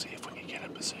 See if we can get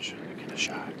in position to get a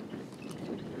shot.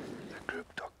 The group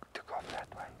took off that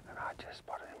way, and I just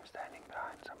spotted him standing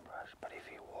behind some brush. But if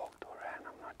he walked or ran,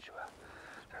 I'm not sure.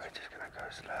 So we're just gonna go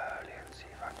slowly and see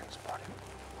if I can spot him.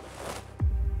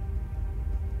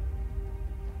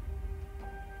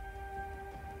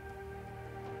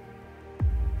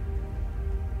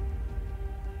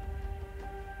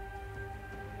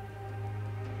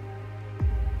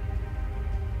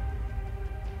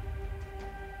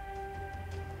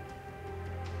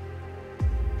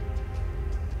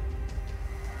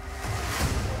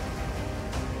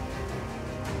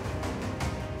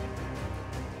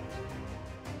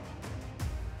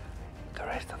 The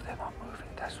rest of them are moving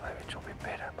this way, which will be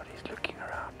better, but he's looking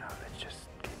around now. Let's just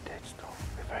get dead still.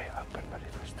 We're very open, but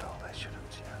if we're still, they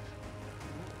shouldn't see us.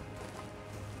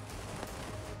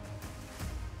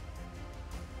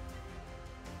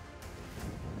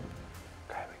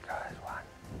 Okay, we go as one.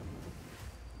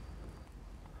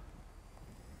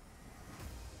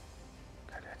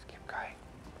 Okay, let's keep going.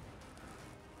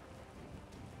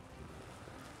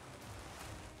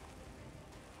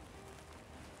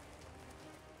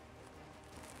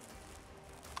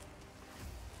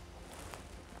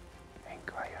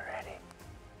 Ink, are you ready?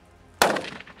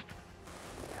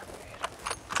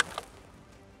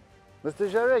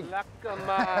 Mr. Sherrick. Lekker,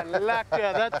 man.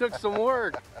 Lekker. That took some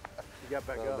work. You got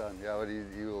back Well up. done. Yeah, but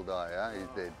he will die, huh? He's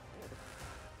dead.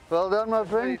 Well done, my He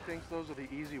friend. thinks those are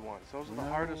the easy ones. Those are the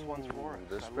hardest ones for us.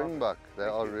 The I love it. springbuck. They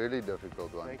Thank are you. really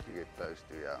difficult ones Thank to you. get close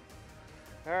to, yeah.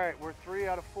 All right, we're 3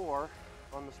 out of 4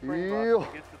 on the Yeah. springbuck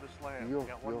to get to the slam. Yeah, We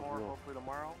got one yeah, more yeah. hopefully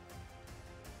tomorrow.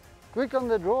 Quick on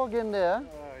the draw again there.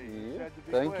 You said to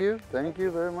be Thank quick. you. Thank you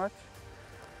very much.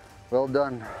 Well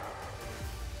done.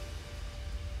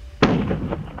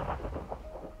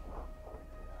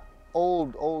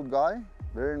 Old guy.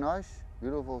 Very nice.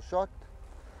 Beautiful shot.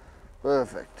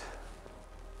 Perfect.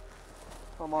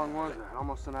 How long was it?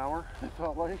 Almost an hour, it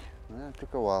felt like. Yeah, it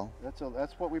took a while. That's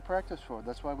what we practiced for.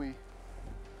 That's why we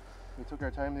took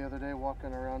our time the other day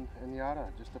walking around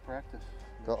Enyata just to practice.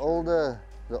 The older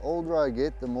I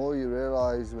get, the more you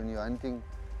realize when you're hunting,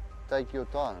 take your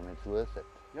time, it's worth it.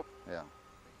 Yep. Yeah.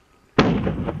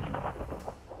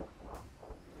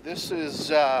 This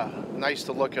is nice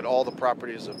to look at all the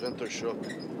properties of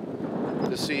Wintershoek,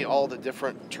 to see all the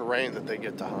different terrain that they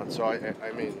get to hunt. So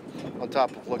I mean, on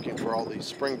top of looking for all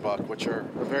these springbuck, which are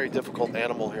a very difficult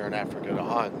animal here in Africa to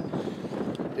hunt,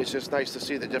 it's just nice to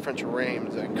see the different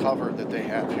terrains and cover that they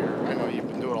have here. I know you've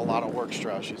been doing a lot of work,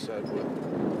 Strauss, you said,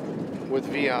 with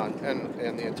Vion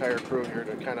and the entire crew here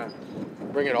to kind of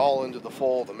bring it all into the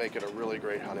fold and make it a really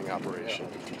great hunting operation.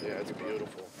 Yeah, it's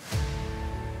beautiful.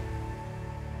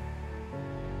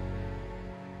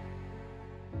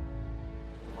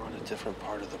 We're on a different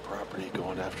part of the property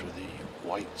going after the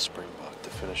white springbuck to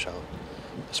finish out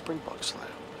the springbuck slam.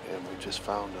 And we just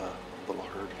found a little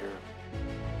herd here.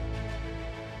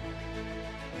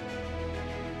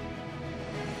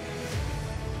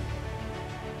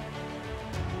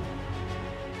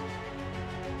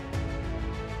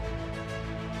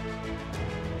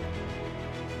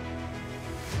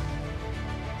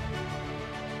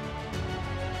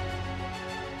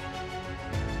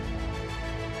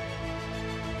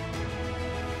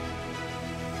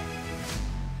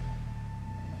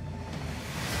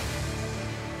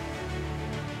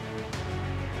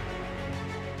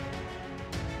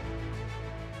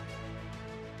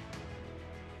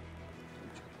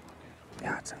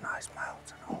 Yeah, it's a nice male,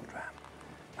 it's an old ram.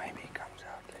 Maybe he comes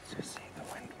out. Let's just see, the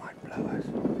wind might blow us.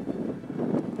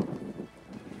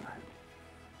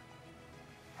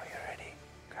 Are you ready?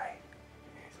 Okay.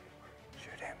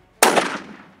 Shoot him.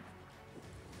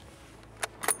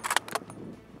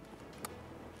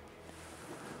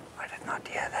 I did not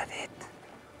hear that hit.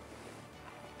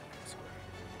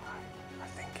 I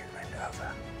think it went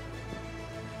over.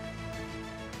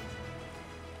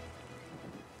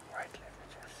 Right, let me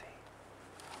just see.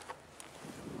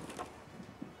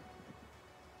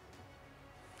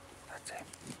 That's him.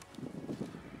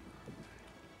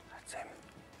 That's him.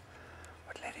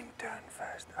 But let him turn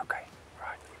first. Okay,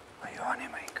 right. Are you on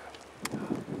him, Anko?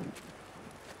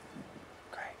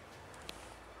 Okay.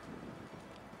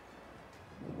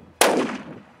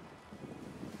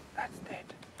 That's dead.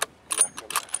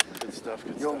 Good stuff,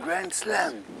 good Your stuff. grand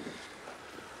slam.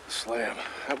 Slam.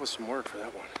 That was some work for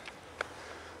that one.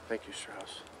 Thank you,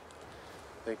 Strauss.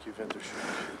 Thank you,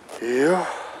 Wintershoek. Yeah.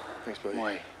 Thanks, buddy.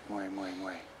 Moi.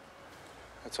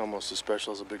 That's almost as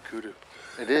special as a big kudu.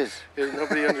 It is.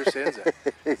 Nobody understands that.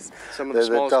 It's, Some of the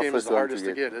smallest game is the hardest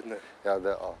to get, isn't it? Yeah, they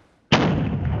are.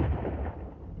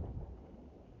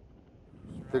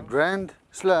 The Grand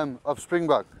Slam of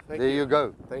Springbuck. Thank There you. you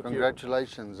go. Thank you.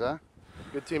 Congratulations, huh?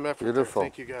 Good team effort. Beautiful. There.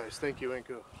 Thank you, guys. Thank you,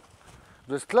 Inko.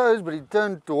 It was close, but he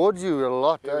turned towards you a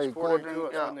lot. He was eh? quartering Quartering, to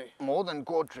us, yeah, wasn't he? more than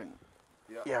quartering.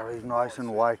 Yeah. Yeah, he's nice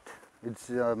and white. It's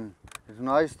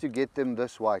nice to get them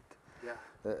this white. Yeah.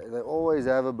 They always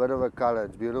have a bit of a color.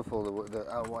 It's beautiful.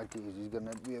 How white he is. He's going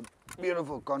to be a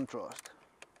beautiful contrast.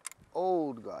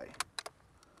 Old guy.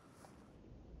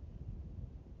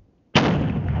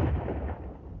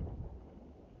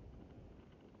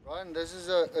 Ryan, this is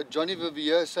a Johnny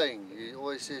Vivier saying. He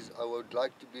always says, I would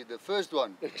like to be the first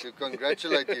one to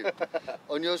congratulate you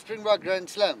on your Springbuck Grand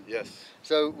Slam. Yes.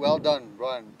 So well done,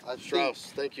 Brian.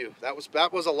 Strauss, thank you. That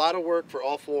was a lot of work for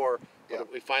all four, but Yeah.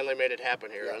 we finally made it happen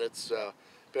here, Yeah. and it's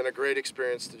been a great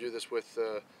experience to do this with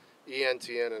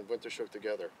ENTN and Wintershoek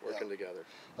together, working together.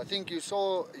 I think you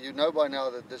know by now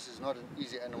that this is not an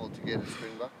easy animal to get, a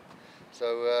Springbuck.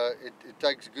 So it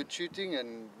takes good shooting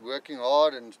and working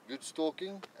hard and good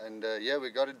stalking. And yeah, we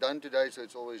got it done today, so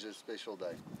it's always a special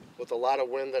day. With a lot of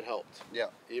wind that helped. Yeah.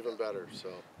 Even better.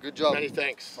 So Good job. many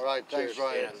thanks. All right, thanks,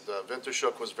 Ryan. And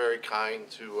Wintershoek was very kind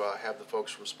to have the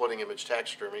folks from Splitting Image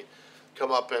Taxidermy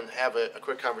come up and have a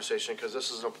quick conversation, because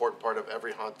this is an important part of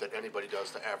every hunt that anybody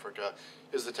does to Africa,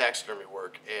 is the taxidermy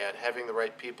work, and having the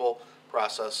right people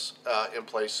process in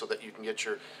place so that you can get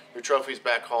your trophies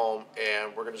back home.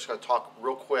 And we're just going to talk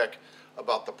real quick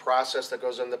about the process that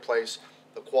goes into place,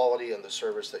 the quality and the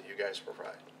service that you guys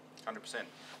provide. 100%.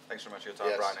 Thanks so much for your time,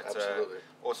 Yes, Brian. It's absolutely.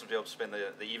 Awesome to be able to spend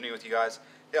the evening with you guys.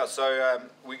 Yeah, so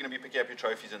we're going to be picking up your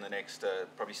trophies in the next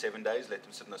probably 7 days. Let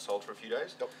them sit in the salt for a few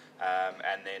days. Yep.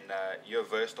 And then you're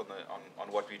versed on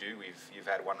what we do. You've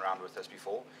had one round with us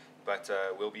before, but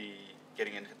we'll be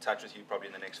getting in touch with you probably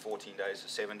in the next 14 days. So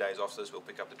 7 days after this, we'll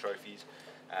pick up the trophies,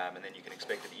 and then you can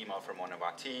expect an email from one of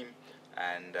our team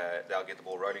and they'll get the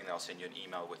ball rolling. They'll send you an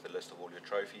email with a list of all your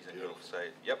trophies, and you'll say,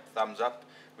 yep, thumbs up,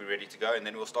 we're ready to go. And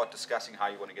then we'll start discussing how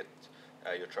you want to get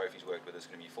your trophies worked, whether it's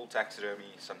going to be full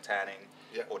taxidermy, some tanning,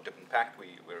 or dip and pack.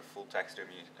 We're a full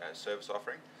taxidermy service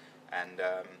offering. And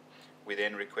we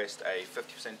then request a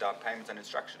 50% down payment and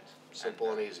instructions.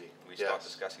 Simple and easy. We start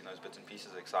discussing those bits and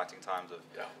pieces, exciting times of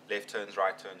left turns,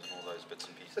 right turns, and all those bits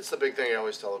and pieces. That's the big thing I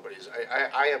always tell everybody is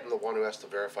I am the one who has to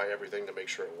verify everything to make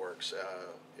sure it works.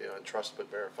 You know, and trust but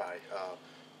verify.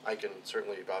 I can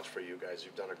certainly vouch for you guys.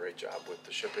 You've done a great job with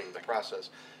the shipping, the process.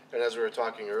 And as we were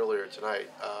talking earlier tonight,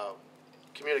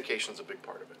 communication's a big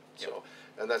part of it. So,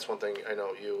 and that's one thing I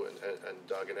know you and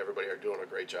Doug and everybody are doing a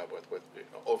great job with you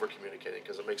know, over communicating,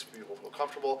 because it makes people feel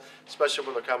comfortable, especially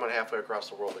when they're coming halfway across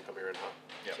the world to come here and hunt.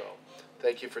 So,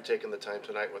 thank you for taking the time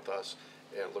tonight with us,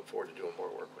 and look forward to doing more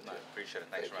work with you. Appreciate it.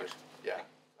 Thanks very much. Yeah.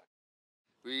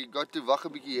 We got to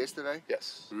Wagabiki yesterday.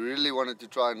 Yes. We really wanted to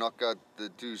try and knock out the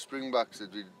 2 springbucks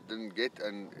that we didn't get,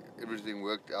 and everything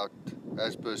worked out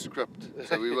as per script.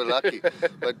 So we were lucky.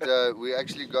 But we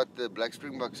actually got the black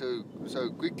springbuck so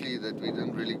quickly that we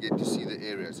didn't really get to see the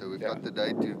area. So we've got the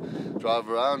day to drive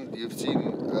around. You've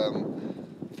seen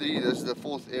 3. This is the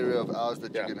 4th area of ours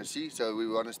that you're going to see. So we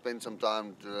want to spend some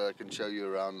time so I can show you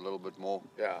around a little bit more.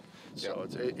 Yeah. So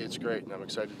it's great, and I'm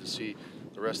excited to see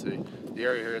the rest of the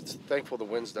area here. It's thankful the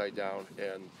winds died down,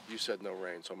 and you said no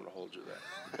rain, so I'm going to hold you to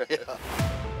that.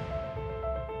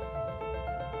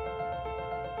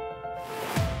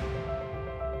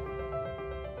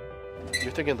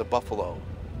 You're thinking the buffalo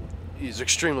is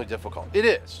extremely difficult. It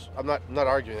is. I'm not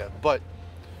arguing that, but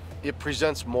it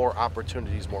presents more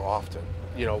opportunities more often,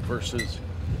 you know, versus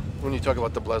when you talk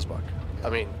about the blesbuck. I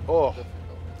mean, or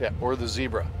the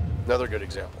zebra, another good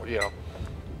example, you know.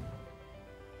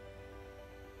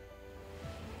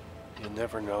 You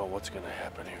never know what's going to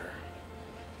happen here.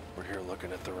 We're here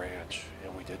looking at the ranch,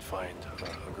 and we did find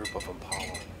a group of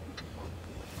impala.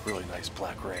 Really nice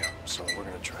black ram, so we're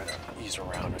going to try to ease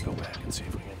around and go back and see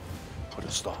if we can put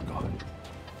a stalk on.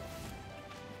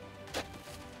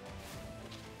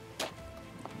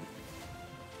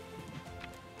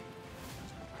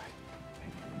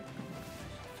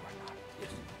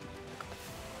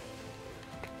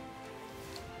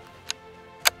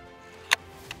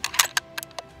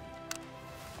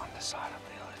 Side of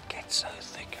the hill, it gets so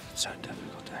thick and it's so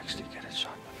difficult to actually get a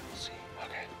shot, but we'll see.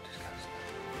 Okay, just go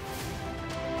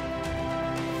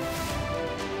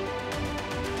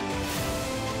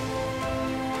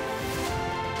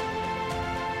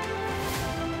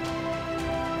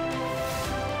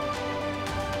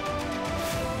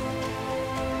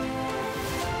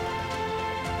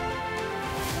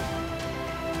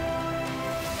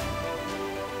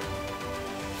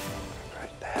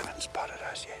Right, they haven't spotted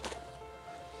us yet.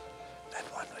 That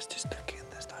one was just looking in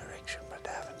this direction, but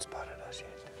they haven't spotted us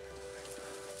yet.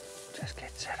 Just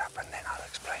get set up and then I'll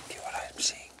explain to you what I'm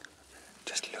seeing.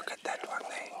 Just look at that one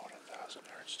there. About 1,000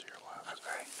 yards to your left.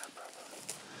 Okay, no problem.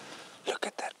 Look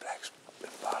at that black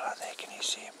impala there. Can you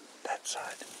see him? That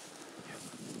side.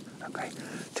 Yeah. Okay,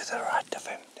 to the right of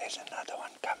him, there's another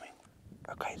one coming.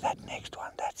 Okay, that next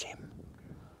one, that's him.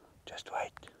 Just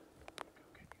wait.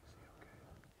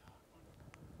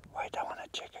 Wait, I want to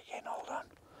check again. Hold on.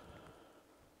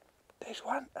 There's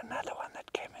another one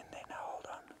that came in there. Now hold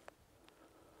on.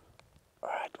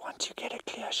 Alright, once you get a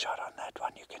clear shot on that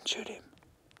one, you can shoot him.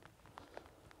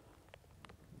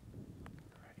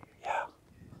 Yeah.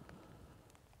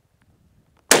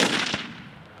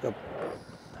 Yep.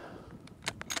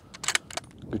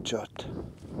 Good shot.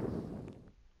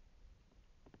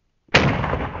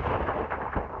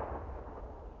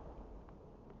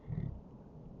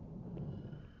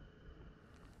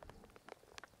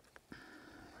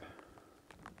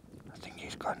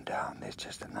 Gone down. There's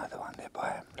just another one there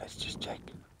by him. Let's just check.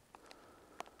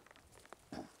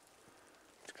 Let's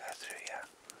go through here.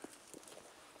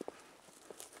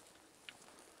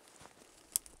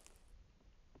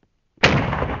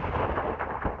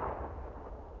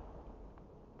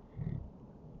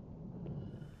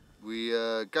 We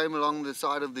came along the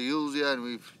side of the hills here and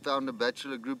we found a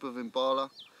bachelor group of impala.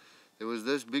 There was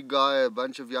this big guy, a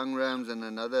bunch of young rams, and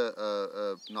another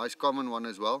nice common one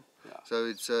as well. Yeah. So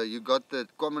it's you got the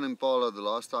common impala the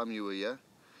last time you were here.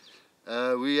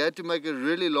 We had to make a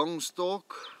really long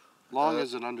stalk. Long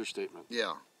is an understatement.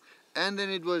 Yeah. And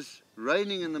then it was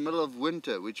raining in the middle of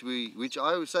winter, which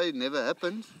I would say never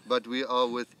happens, but we are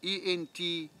with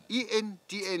ENTN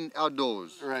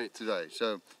Outdoors today.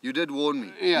 So you did warn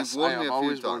me. Yes, You've warned me I have a few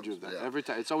always warned times. you of that. Yeah. Every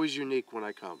time. It's always unique when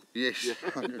I come. Yes,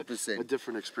 100%. A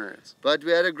different experience. But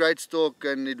we had a great stalk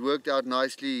and it worked out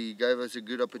nicely. He gave us a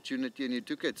good opportunity and you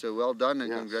took it. So well done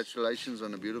and congratulations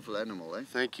on a beautiful animal. Eh?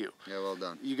 Thank you. Yeah, well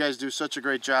done. You guys do such a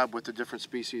great job with the different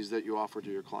species that you offer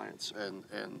to your clients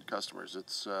and customers.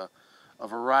 It's a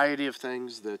variety of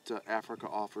things that Africa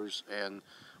offers, and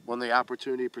when the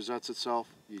opportunity presents itself,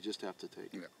 you just have to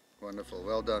take it. Yeah, wonderful.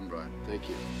 Well done, Brian. Thank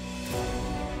you.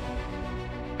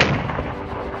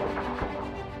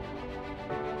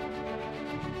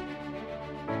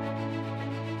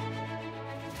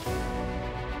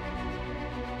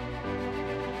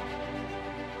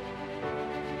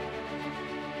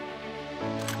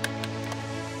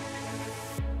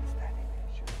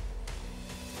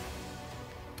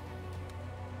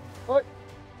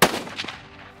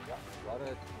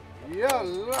 Yeah,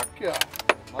 look ya.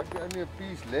 Might be only a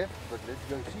piece left, but let's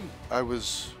go see. I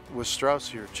was with Strauss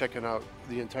here checking out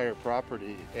the entire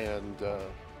property, and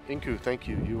Inku, thank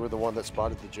you. You were the one that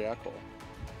spotted the jackal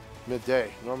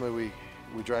midday. Normally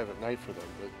we drive at night for them,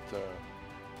 but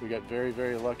we got very,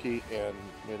 very lucky and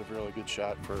made a really good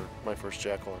shot for my first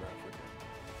jackal in Africa.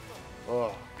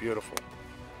 Oh, beautiful.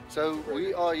 So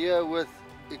we are here with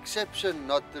exception,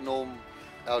 not the norm,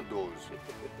 outdoors.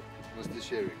 Mr.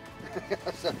 Sherrick.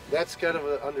 That's kind of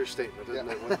an understatement, isn't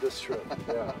it, with this trip?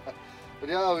 Yeah. But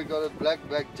yeah, we got a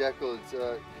black-backed jackal.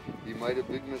 He made a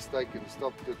big mistake and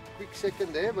stopped a quick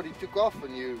second there, but he took off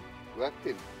and you whacked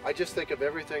him. I just think of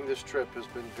everything this trip has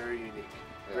been very unique,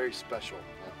 very special.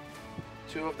 Yeah.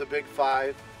 2 of the big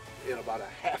 5 in about a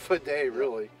half a day,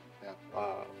 really.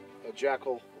 Yeah. A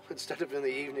jackal, instead of in the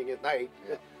evening at night,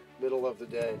 middle of the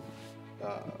day.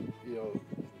 You know,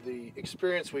 the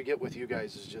experience we get with you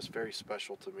guys is just very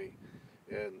special to me,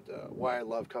 and why I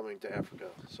love coming to Africa.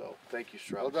 So thank you,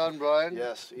 Strauss. Well done, Brian.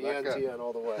 Yes, ENTN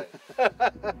all the way.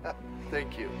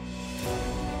 Thank you.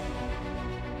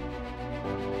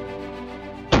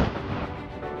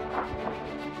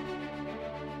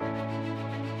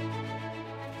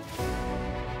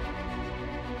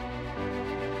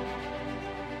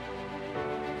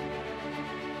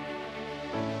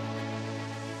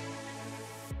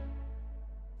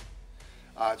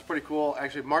 It's pretty cool.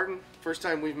 Actually, Martin, first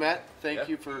time we've met. Thank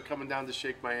you for coming down to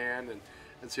shake my hand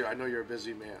and see. I know you're a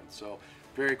busy man, so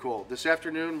very cool. This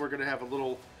afternoon, we're going to have a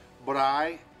little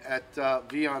braai at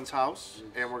Vion's house,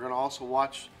 and we're going to also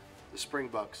watch the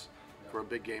Springbucks for a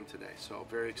big game today. So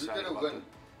very excited about that.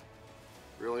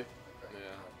 Really?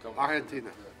 Yeah.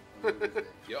 Argentina.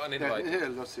 You're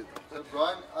uninvited. So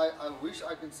Brian, I wish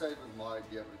I can say it was my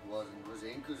idea, but it wasn't. It was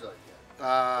Henku's idea.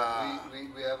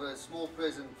 We have a small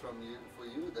present from you for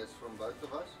you. That's from both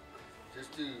of us,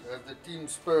 just to have the team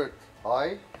spirit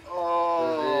high.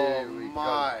 Oh so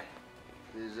my!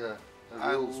 There's a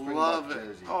I real love it.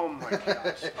 jersey. Oh my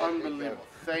gosh! Unbelievable!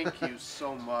 Thank you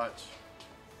so much.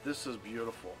 This is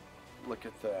beautiful. Look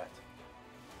at that.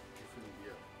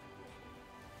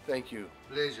 Thank you.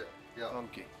 Pleasure. Yeah.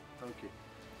 Donkey.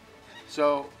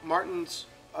 So Martin's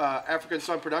African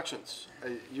Sun Productions.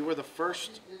 You were the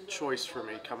first choice for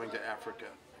me coming to Africa,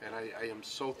 and I am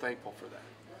so thankful for that.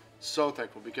 So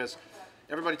thankful, because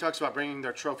everybody talks about bringing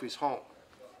their trophies home.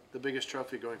 The biggest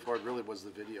trophy going forward really was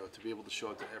the video, to be able to show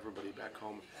it to everybody back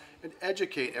home and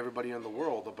educate everybody in the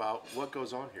world about what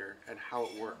goes on here and how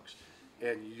it works.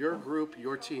 And your group,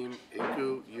 your team,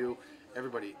 Inku, you,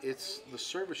 everybody, it's the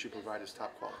service you provide is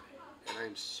top quality, and I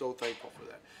am so thankful for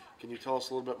that. Can you tell us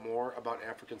a little bit more about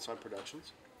African Sun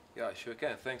Productions? Yeah, sure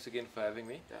can. Thanks again for having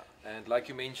me. Yeah. And like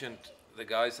you mentioned, the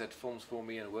guys that films for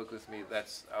me and work with me,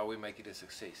 that's how we make it a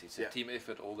success. It's a team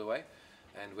effort all the way.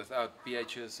 And without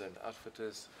PHs and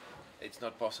outfitters, it's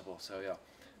not possible. So yeah,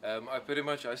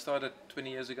 I started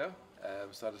 20 years ago,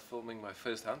 started filming my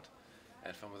first hunt.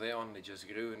 And from there on, it just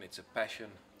grew, and it's a passion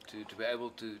to be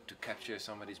able to capture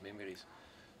somebody's memories.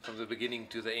 From the beginning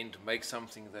to the end, make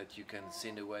something that you can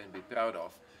send away and be proud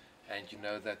of. And you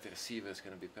know that the receiver is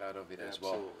going to be proud of it as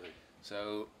well.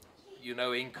 So, you know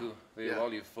Inku very well.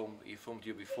 He filmed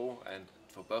you before, and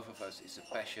for both of us, it's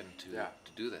a passion to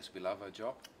do this. We love our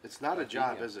job. It's not a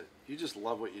job, is it? You just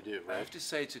love what you do, right? I have to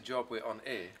say it's a job. We're on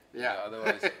air. Yeah.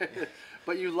 Otherwise.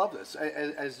 But you love this,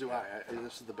 as do I.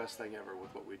 This is the best thing ever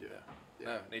with what we do.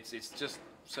 No, it's just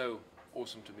so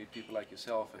awesome to meet people like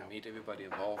yourself and meet everybody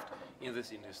involved in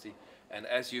this industry. And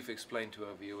as you've explained to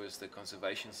our viewers, the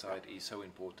conservation side is so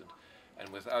important. And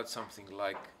without something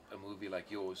like a movie like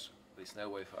yours, there's no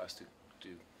way for us to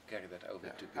carry that over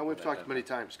to people. And we've talked many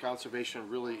times, conservation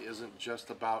really isn't just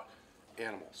about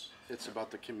animals. It's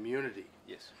about the community,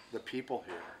 Yes. the people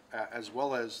here, as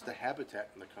well as the habitat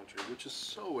in the country, which is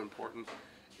so important.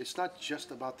 It's not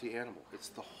just about the animal, it's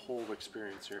the whole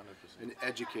experience here 100%. and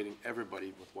educating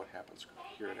everybody with what happens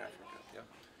here in Africa.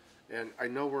 Yeah. And I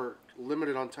know we're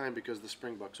limited on time because the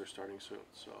springbucks are starting soon,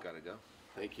 so Gotta go.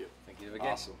 thank you. Thank you again.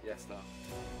 Awesome. Yes, sir.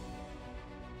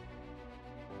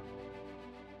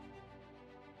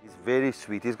 He's very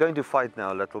sweet. He's going to fight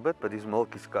now a little bit, but his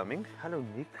milk is coming. Hello,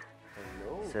 Nick.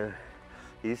 Hello. So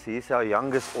he's our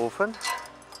youngest orphan.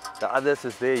 The others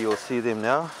is there. You'll see them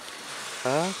now.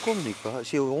 Kom, Nick.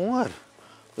 Is jy honger?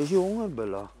 Is jy honger,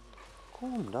 Bella?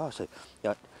 Kom, daar sê.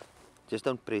 Yeah, just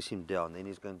don't press him down. Then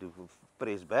he's going to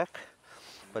press back.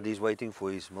 But he's waiting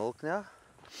for his milk now.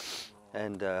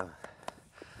 And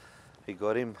we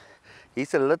got him.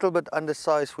 He's a little bit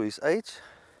undersized for his age.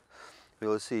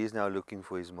 We'll see he's now looking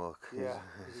for his milk. Yeah,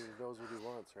 he knows what he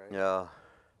wants, right? Ja.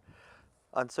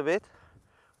 Ansabet,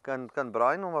 kan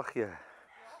Brian hom maar gee.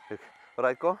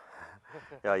 Right, kom.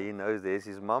 Yeah, he knows there's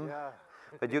his mum. Yeah.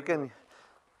 But you can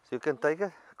take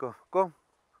it.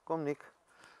 Kom, Nick.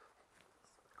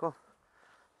 Kom.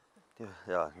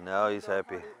 Yeah, now he's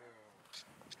happy.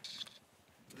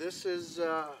 This is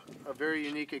a very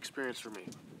unique experience for me.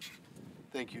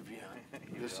 Thank you,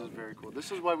 Vian. This is very cool.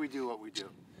 This is why we do what we do.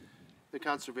 The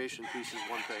conservation piece is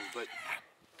one thing, but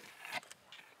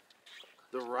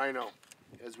the rhino,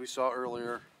 as we saw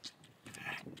earlier,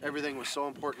 everything was so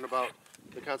important about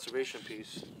the conservation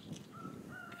piece.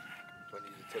 Do I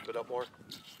need to tip it up more?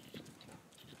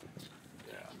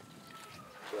 Yeah.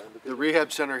 The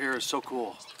rehab center here is so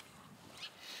cool.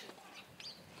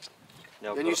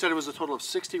 Now, And you said it was a total of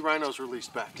 60 rhinos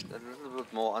released back. a little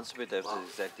bit more. Ansabet have the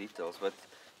exact details, but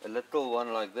a little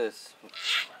one like this,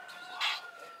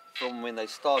 from when they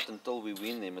start until we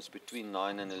win them, is between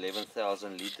 9 and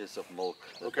 11,000 liters of milk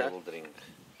that they will drink.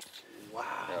 Wow.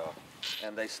 Yeah.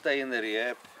 And they stay in the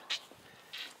rehab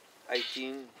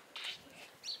 18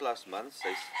 plus months.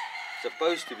 They're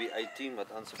supposed to be 18, but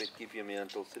Ansabet keep him here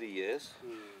until 3 years.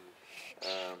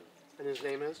 And his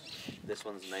name is? This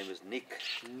one's name is Nick.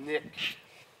 Nick.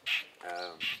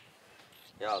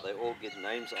 Yeah, they all get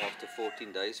names after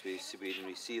 14 days. When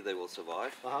we see they will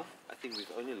survive. Uh-huh. I think we've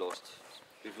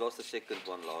lost the second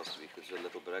one last week. It's a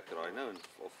little black rhino, and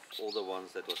of all the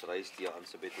ones that was raised here,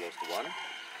 Ansabet lost one.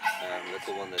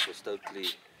 Little one that was totally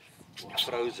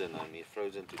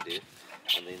frozen to death.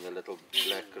 And then the little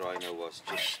black rhino was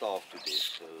just starved to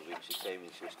death. So when she came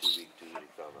in, she was too weak to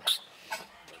recover.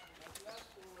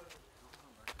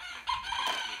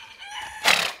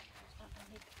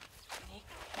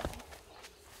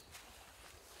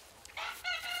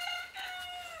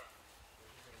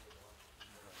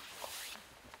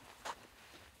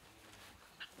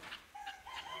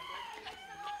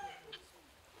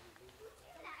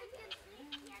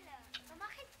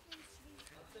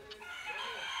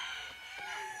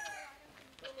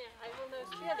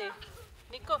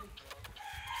 Nico.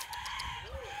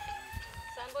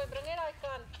 Sandboy, bring it I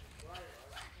can.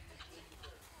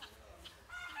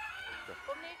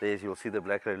 There you'll see the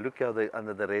black rhino. Look how they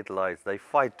under the red lights. They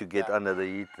fight to get under the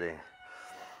heat there.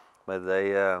 But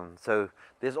they so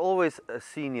there's always a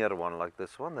senior one like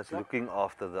this one that's looking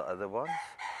after the other ones,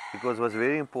 because what's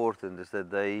very important is that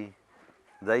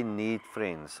they need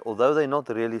friends. Although they're not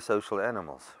really social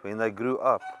animals, when they grow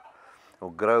up,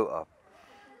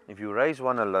 if you raise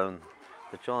one alone,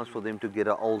 the chance for them to get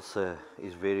an ulcer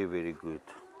is very, very good.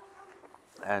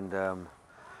 And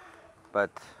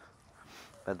but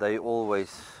they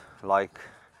always like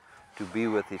to be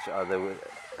with each other,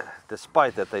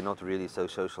 despite that they're not really so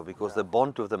social, because the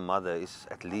bond with the mother is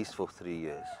at least for 3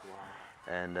 years.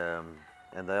 And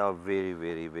they are very,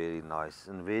 very, very nice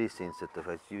and very sensitive.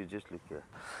 As you just look here,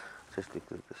 just look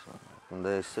at this one. And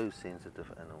they're so sensitive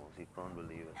animals, you can't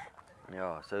believe it.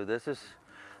 Yeah, so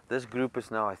this group is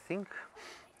now, I think,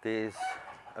 there's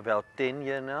about 10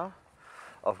 here now,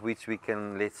 of which we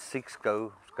can let 6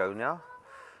 go now.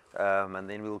 And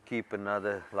then we'll keep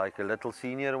another, like a little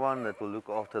senior one that will look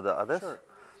after the others. Sure.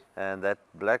 And that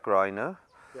black rhino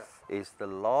is the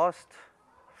last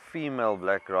female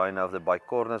black rhino of the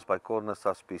bicornus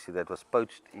subspecies that was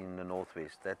poached in the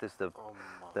northwest. That is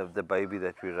the baby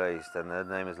that we raised, and her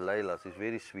name is Layla. She's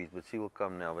very sweet, but she will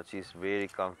come now. But she's very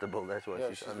comfortable. That's why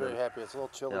she's under. Very happy. It's a little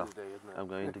chilly today, isn't it? I'm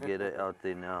going to get her out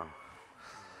there now.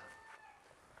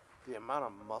 The amount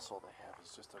of muscle they have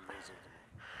is just amazing to me.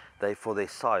 They, for their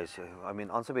size, I mean,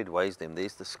 Ansabet weighs them.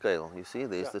 There's the scale. You see,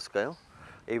 there's the scale.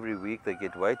 Every week they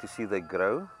get weighed to see they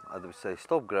grow. Otherwise, they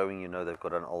stop growing, you know they've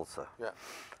got an ulcer. Yeah.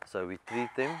 So we treat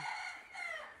them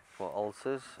for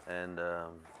ulcers, and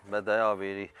but they are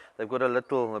they've got a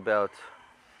little, about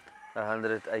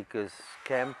 100 acres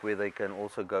camp where they can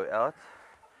also go out,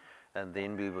 and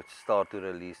then we would start to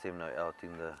release them now out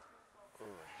in the.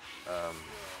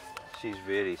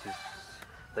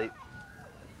 They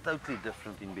totally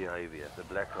different in behavior. The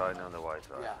black rhino and the white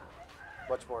rhino. Yeah,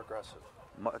 much more aggressive.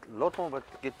 A lot more, but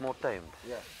get more tamed.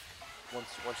 Yeah.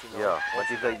 Once you know. Yeah,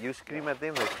 but if you scream at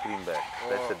them, they scream back.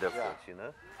 That's the difference, yeah. you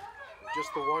know.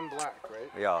 Just the one black,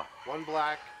 right? Yeah. One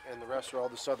black, and the rest are all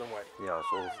the southern white. Yeah,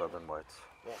 it's all southern whites.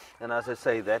 Yeah. And as I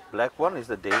say, that black one is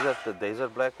the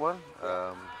desert black one.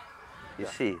 You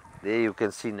see, there you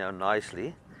can see now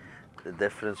nicely the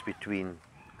difference between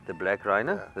the black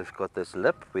rhino. Yeah. They've got this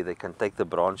lip where they can take the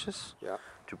branches. Yeah.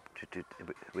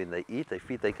 When they eat,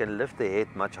 they can lift their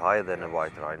head much higher than a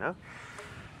white rhino.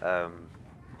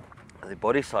 The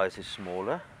body size is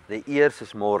smaller. The ears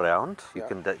is more round. You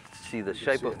can see the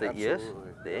shape of the ears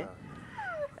there.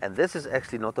 Yeah. And this is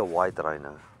actually not a white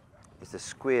rhino. It's a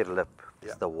square lip.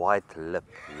 It's the white lip,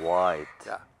 white.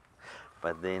 Yeah.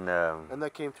 But then. And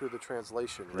that came through the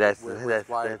translation. Right? That's With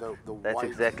why the that's white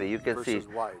exactly. You can see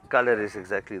white. color is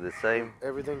exactly the same.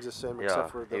 Everything's the same Yeah,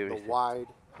 except for the everything. wide,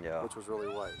 Yeah. which was really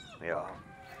white. Yeah.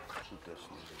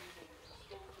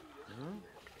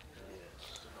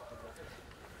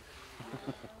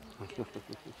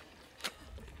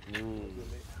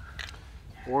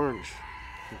 Orange.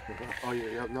 Oh,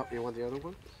 no, you want the other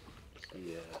one?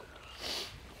 Yeah.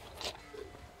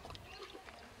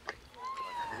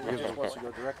 He just wants to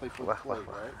go directly for the plate,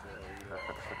 right?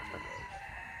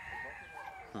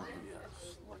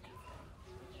 Yes, look.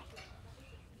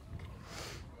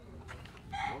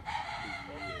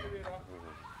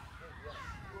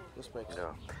 This makes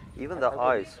sense. Even the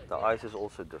eyes is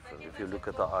also different. If you look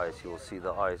at the eyes, you will see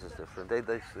the eyes is different.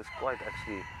 It's quite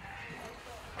actually.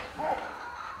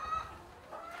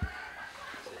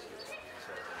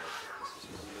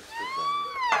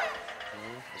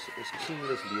 Is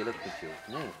seamless lelik met jou,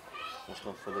 nee. Ons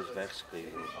gaan vir hulle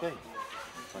wegskryf, okay?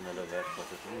 Van hulle weg wat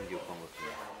dit nie jou kan word.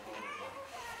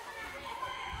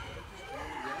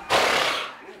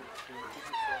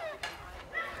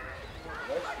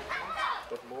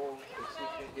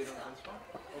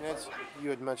 And as you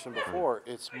had mentioned before,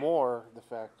 it's more the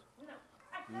fact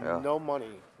no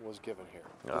money was given here.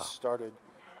 This started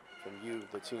from you,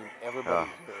 the team, everybody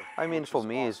here. I mean, for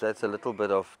me, that's a little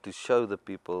bit of to show the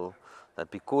people that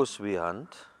because we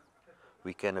hunt,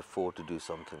 we can afford to do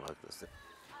something like this.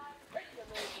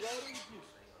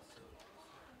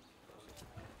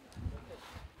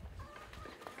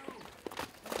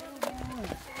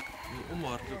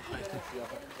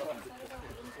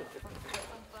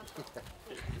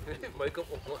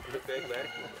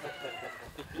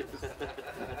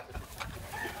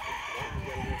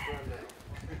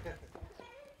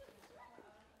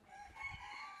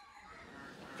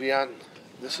 Vian,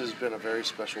 this has been a very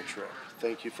special trip.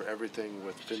 Thank you for everything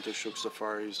with Wintershoek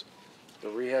Safaris. The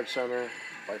Rehab Center,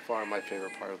 by far my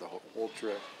favorite part of the whole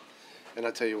trip. And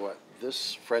I tell you what,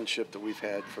 this friendship that we've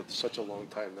had for such a long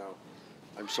time now,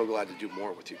 I'm so glad to do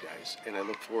more with you guys. And I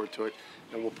look forward to it.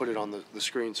 And we'll put it on the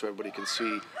screen so everybody can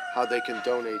see how they can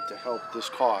donate to help this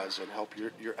cause and help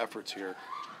your efforts here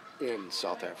in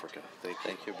South Africa. Thank you.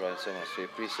 Thank you, Brian, so much. We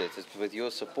appreciate it. It's with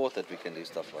your support that we can do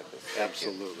stuff like this.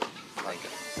 Absolutely. Thank you.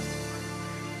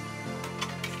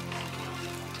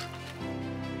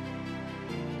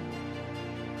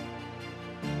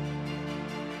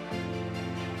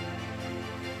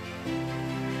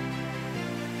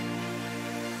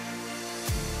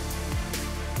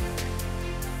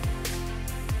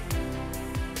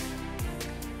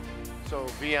 So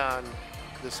Vian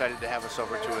decided to have us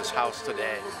over to his house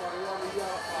today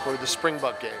for the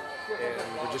Springbok game. And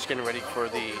we're just getting ready for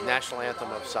the national anthem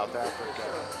of South Africa.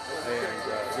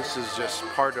 And this is just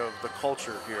part of the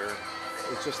culture here.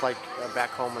 It's just like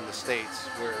back home in the States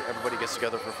where everybody gets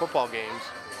together for football games.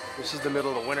 This is the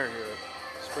middle of the winter here.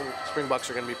 Springboks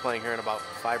are going to be playing here in about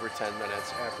 5 or 10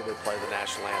 minutes after they play the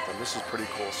national anthem. This is pretty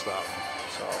cool stuff.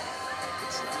 So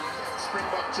it's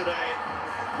Springbok today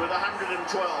with 112.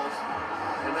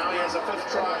 And now he has a fifth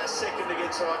try, a second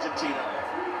against Argentina.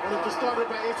 And it was started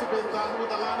by Etienne with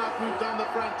the lineup move down the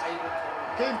front.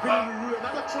 Came Billy LaRue,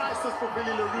 another try assist for Billy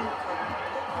LaRue.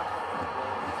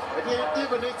 Again,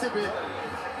 even Etienne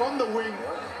on the wing.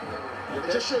 It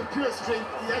just showed pure strength.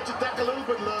 He had to duck a little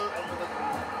bit low.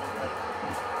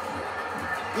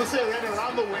 This here ran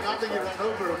around the wing. I think he ran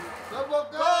over him.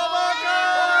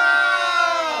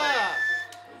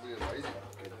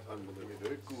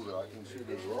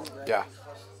 yeah.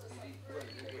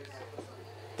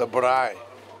 The braai.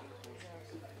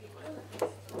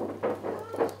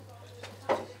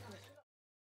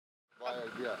 Baie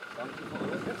dankie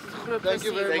vir dit. to Thank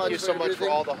you very much. Thank you so much for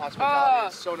all the hospitality.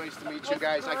 It's so nice to meet you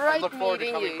guys. I look forward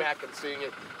to coming back and seeing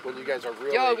it when you guys are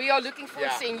really... Yeah, we are looking forward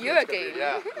to seeing you again.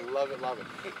 Love it, love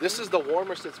it. This is the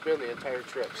warmest it's been the entire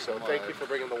trip, so thank you for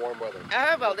bringing the warm weather.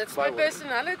 Ah, well, that's my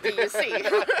personality, you see.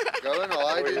 Go and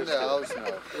hide in the house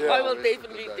now. I will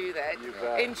definitely do that.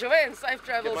 Enjoy and safe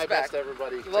travels my back. best,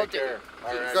 everybody. Will Take care.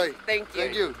 All right. Okay. Thank you.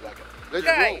 Thank you. Let's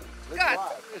okay. roll. God.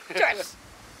 Cheers.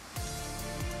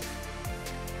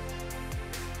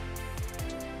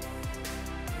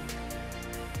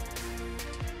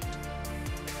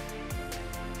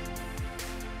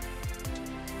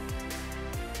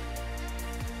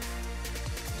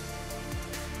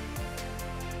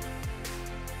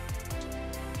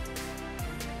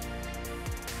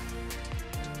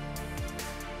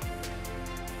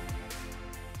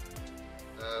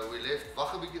 We left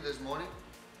Waggebeke this morning,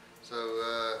 so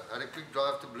had a quick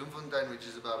drive to Bloemfontein, which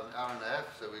is about an hour and a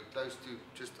half, so we're close to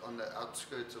just on the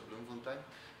outskirts of Bloemfontein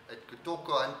at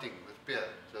Kutoko hunting with Pierre.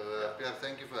 So Pierre,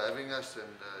 thank you for having us, and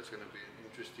it's going to be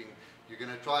interesting. You're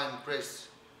going to try and press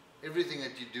everything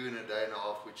that you do in a day and a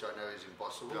half, which I know is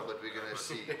impossible, but we're going to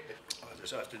see.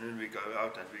 This afternoon we go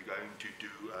out and we're going to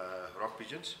do rock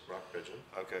pigeons. Rock pigeon.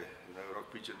 Okay, you know,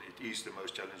 rock pigeon, it is the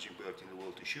most challenging bird in the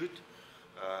world to shoot.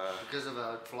 Because of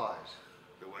how it flies.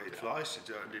 The way it flies, it's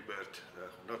the only bird,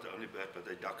 not the only bird, but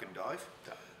they duck and dive.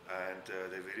 And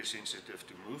they're very sensitive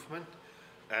to movement.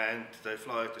 And they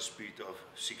fly at a speed of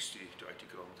 60 to 80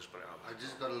 kilometers per hour. I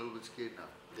just got a little bit scared now.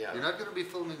 Yeah. You're not going to be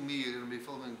filming me, you're going to be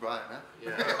filming Brian, huh?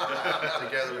 Yeah,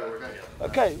 together we're working.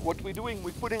 Okay, what we're doing,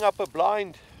 we're putting up a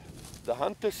blind. The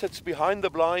hunter sits behind the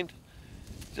blind,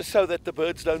 just so that the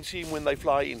birds don't see him when they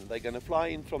fly in. They're going to fly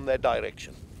in from that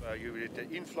direction. You get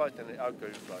the in-flight and the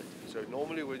outgoing flight. So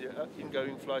normally when your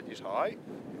ingoing flight is high,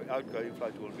 your outgoing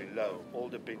flight will be low. All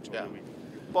depends on the wind.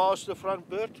 You pass the front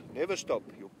bird, never stop.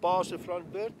 You pass the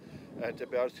front bird, and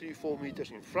about 3-4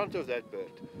 meters in front of that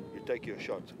bird, you take your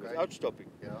shot without stopping.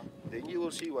 Then you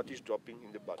will see what is dropping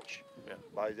in the bunch.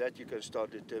 By that you can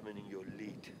start determining your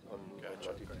lead on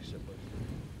what it is about.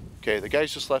 Okay, the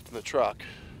guys just left in the truck.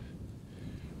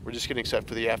 We're just getting set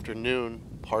for the afternoon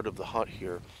part of the hunt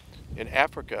here. In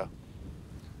Africa,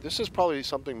 this is probably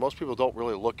something most people don't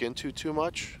really look into too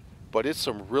much, but it's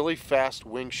some really fast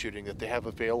wing shooting that they have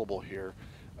available here.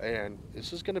 And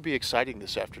this is going to be exciting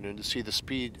this afternoon to see the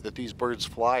speed that these birds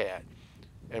fly at.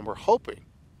 And we're hoping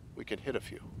we can hit a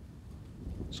few.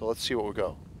 So let's see where we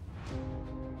go.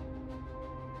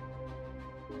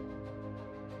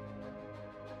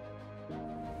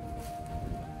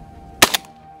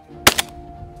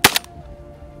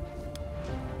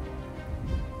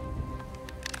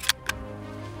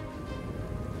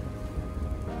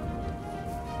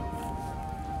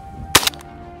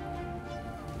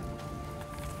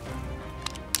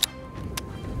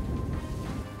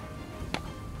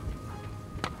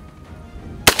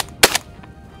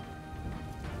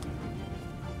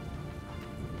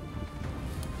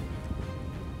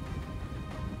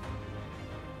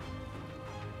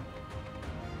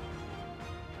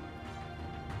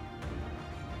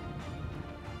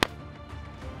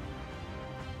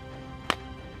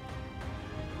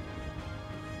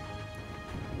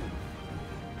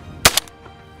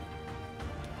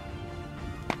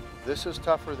 This is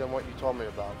tougher than what you told me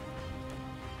about.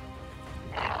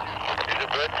 Is a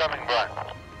bird coming, Brian?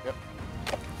 Yep.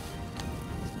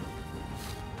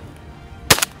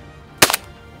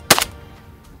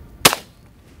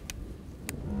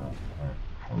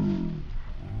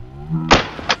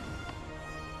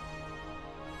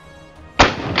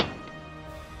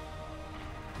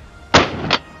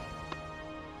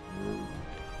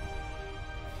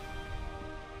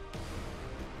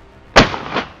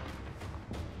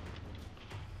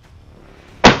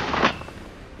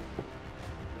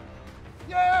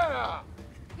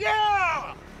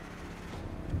 Yeah!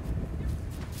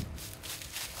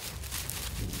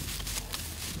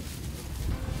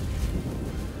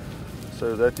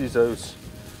 So that is those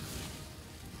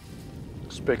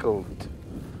speckled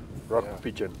rock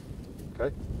pigeon.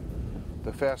 Okay?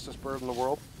 The fastest bird in the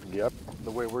world? Yep.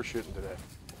 The way we're shooting today.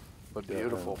 But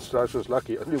beautiful. Strauss was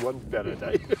lucky, only one per a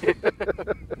day.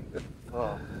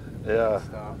 Oh, yeah.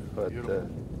 But,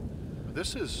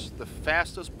 this is the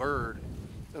fastest bird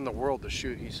in the world to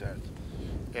shoot, he said.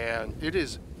 And it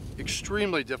is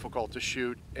extremely difficult to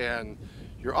shoot, and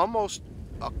you're almost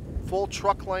a full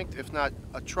truck length, if not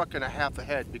a truck and a half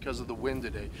ahead because of the wind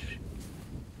today.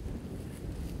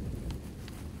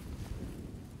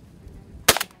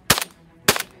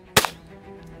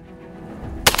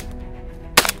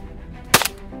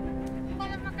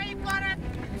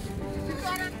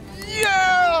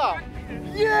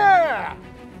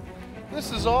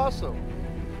 This is awesome.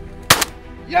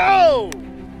 Yo!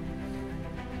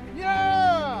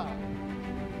 Yeah!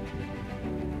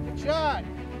 Good shot.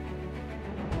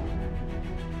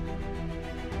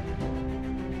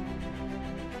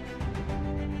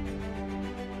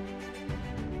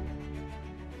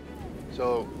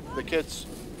 So the kids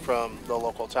from the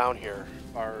local town here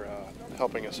are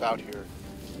helping us out here.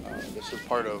 This is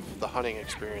part of the hunting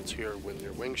experience here when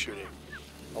you're wing shooting.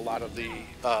 A lot of the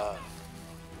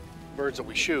birds that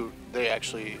we shoot, they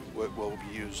actually will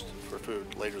be used for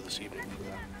food later this evening for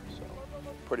that. So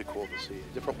pretty cool to see.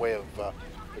 A different way of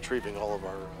retrieving all of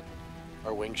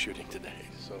our wing shooting today.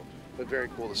 So, but very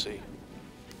cool to see.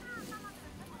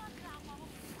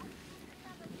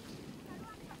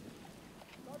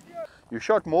 You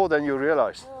shot more than you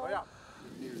realized. Oh yeah.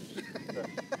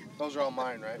 Those are all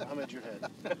mine, right? How many did you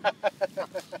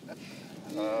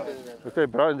hit? Okay,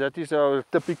 Brian, that is our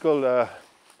typical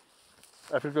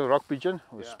African rock pigeon,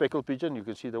 or speckled pigeon. You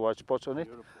can see the white spots on it.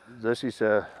 Beautiful. This is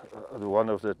one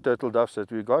of the turtle doves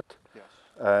that we got. Yes.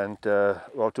 And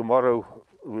well, tomorrow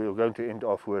we're going to end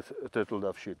off with a turtle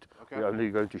dove shoot. Okay. We're only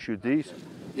going to shoot these.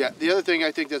 Yeah, the other thing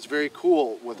I think that's very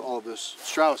cool with all of this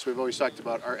Strauss, we've always talked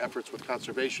about our efforts with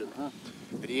conservation.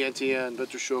 At ENTN,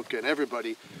 Wintershoek, and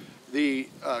everybody, the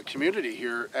community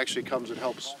here actually comes and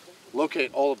helps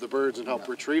locate all of the birds and help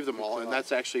retrieve them all, and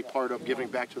that's actually part of giving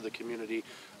back to the community.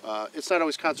 It's not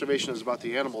always conservation is about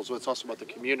the animals, but it's also about the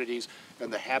communities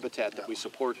and the habitat that we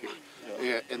support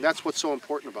here. And that's what's so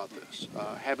important about this,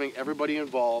 having everybody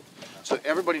involved so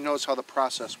everybody knows how the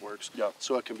process works,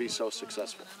 so it can be so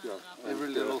successful. Every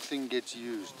little thing gets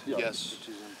used. Yes.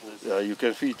 Yeah, you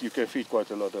can feed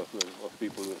quite a lot of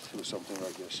people with something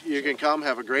like this. You can come,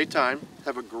 have a great time,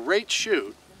 have a great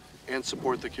shoot, and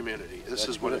support the community. This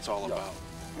is what it's all about.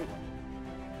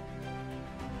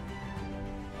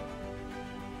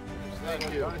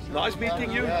 Thank you. Nice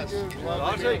meeting you. Yes.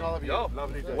 Lovely meeting all of you.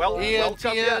 Lovely day. Well,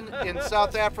 ENTN in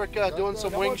South Africa doing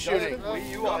some wing shooting.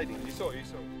 You are. You saw.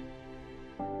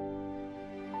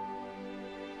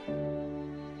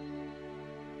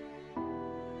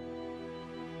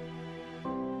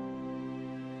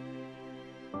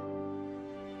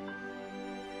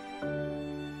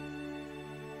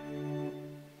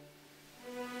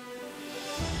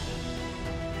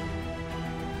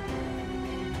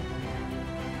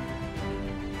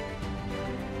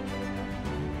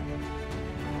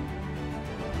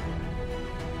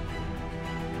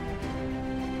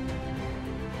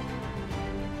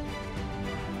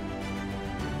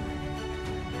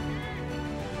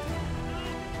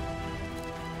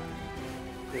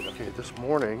 Okay, this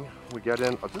morning we got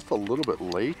in just a little bit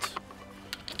late,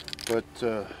 but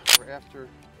we're after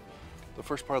the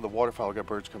first part of the waterfowl. We got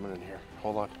birds coming in here.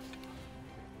 Hold on.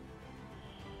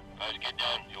 Guys, get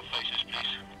down. Your faces,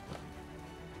 please.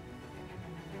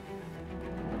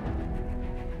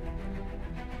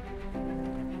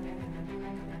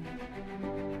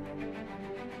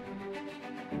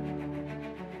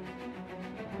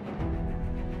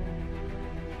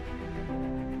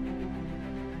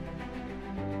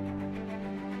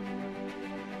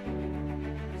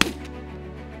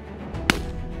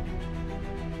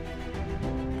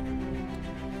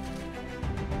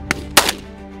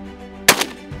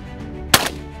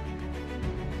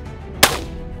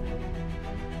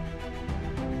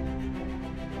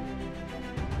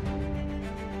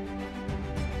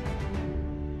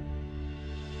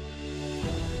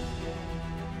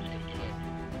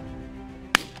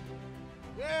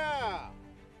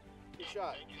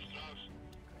 Shot.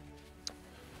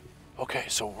 Okay,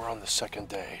 so we're on the second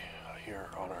day here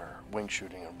on our wing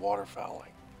shooting and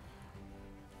waterfowling.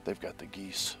 They've got the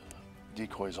geese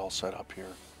decoys all set up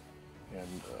here,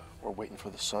 and we're waiting for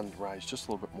the sun to rise just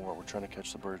a little bit more. We're trying to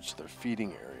catch the birds to their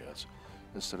feeding areas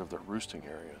instead of their roosting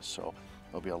areas. So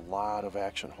there'll be a lot of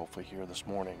action hopefully here this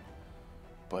morning.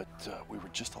 But we were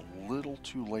just a little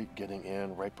too late getting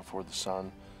in right before the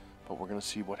sun. But we're going to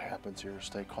see what happens here.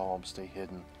 Stay calm, stay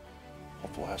hidden.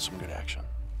 Hopefully we'll have some good action.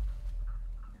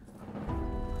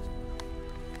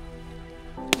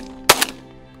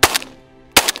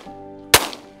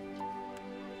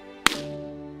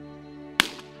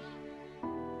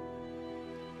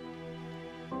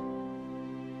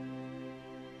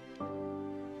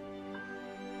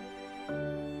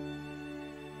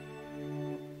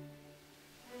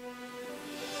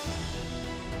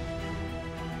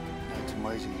 It's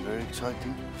amazing, very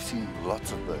exciting. We've seen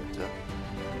lots of birds.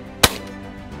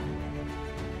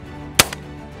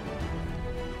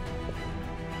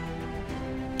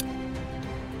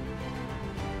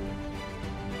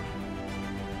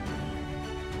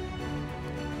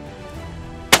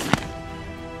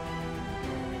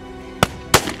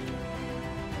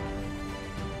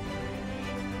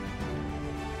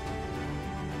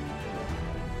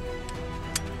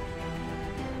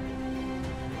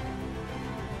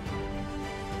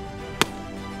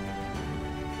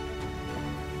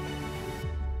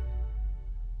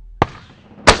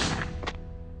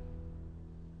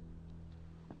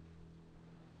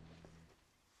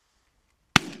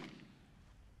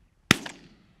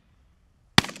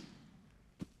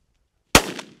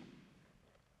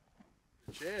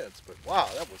 chance. But wow,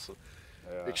 that was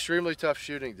extremely tough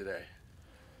shooting today.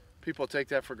 People take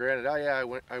that for granted. Oh yeah,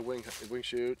 I wing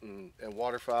shoot and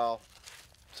waterfowl.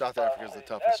 South Africa is the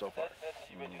toughest so far.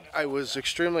 I was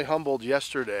extremely humbled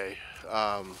yesterday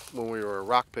when we were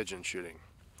rock pigeon shooting.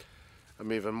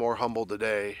 I'm even more humbled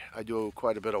today. I do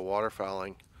quite a bit of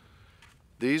waterfowling.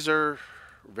 These are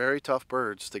very tough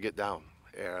birds to get down,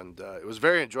 and it was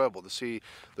very enjoyable to see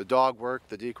the dog work,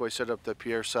 the decoy setup that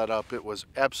Pierre set up. It was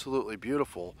absolutely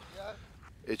beautiful.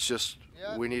 It's just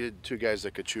we needed two guys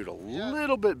that could shoot a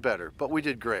little bit better, but we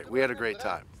did great. We had a great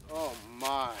time. Oh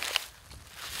my.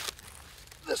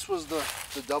 This was the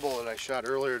double that I shot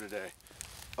earlier today.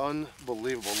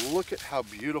 Unbelievable. Look at how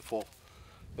beautiful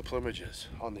the plumage is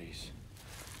on these.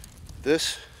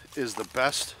 This is the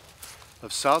best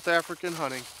of South African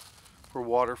hunting for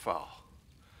waterfowl.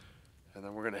 And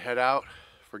then we're going to head out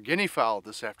for guinea fowl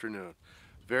this afternoon.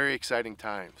 Very exciting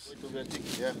times.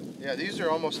 Yeah, these are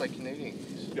almost like Canadian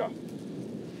geese. Yeah.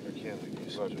 They're Canada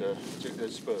geese. But check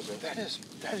that spurs.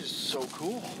 That is so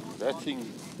cool. That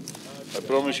thing, I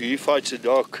promise you, he fights a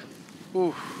dog.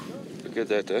 Ooh. Look at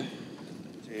that, eh?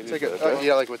 It's like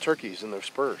yeah, like with turkeys and their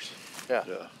spurs. Yeah.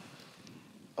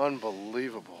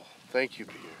 Unbelievable. Thank you,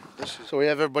 Peter. So we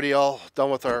have everybody all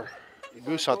done with our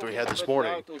goose hunt that we had this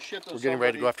morning. We're getting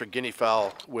ready to go after guinea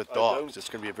fowl with dogs. It's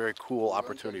going to be a very cool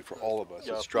opportunity for all of us.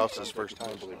 It's Strauss's first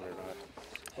time, believe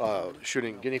it or not,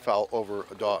 shooting guinea fowl over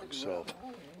a dog. So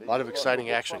a lot of exciting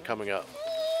action coming up.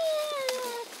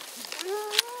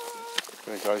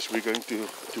 Okay, guys, we're going to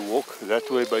walk that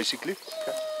way basically.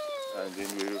 Okay. And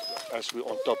then as we're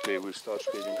on top there, we start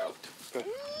spreading out. Okay.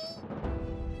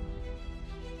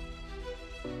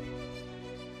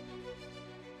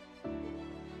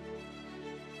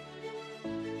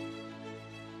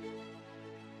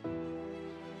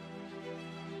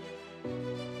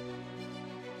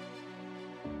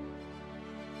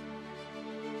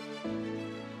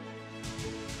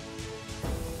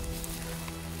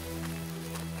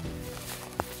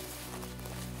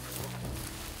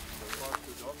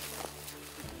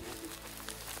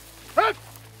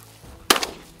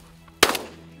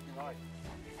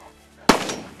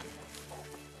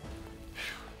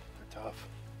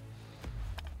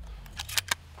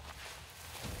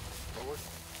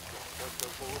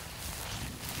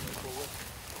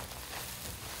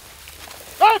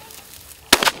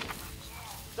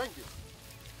 Thank you.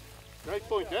 Great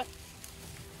point, eh?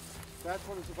 That's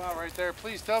what it's about right there.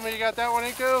 Please tell me you got that one,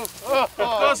 Inku. Oh, of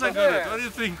course I got it. What do you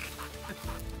think?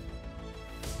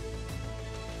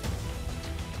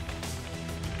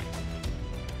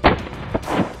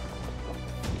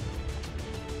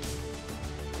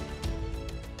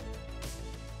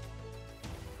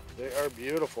 They are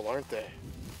beautiful, aren't they?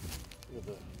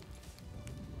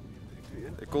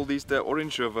 They call these the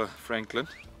Orange River Franklin.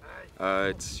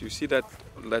 You see that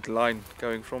line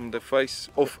going from the face,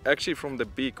 actually from the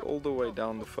beak all the way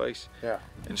down the face,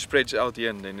 and spreads out the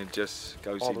end, and it just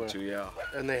goes into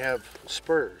And they have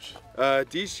spurs.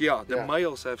 These, the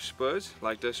males have spurs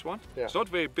like this one. Yeah. It's not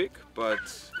very big, but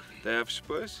they have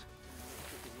spurs.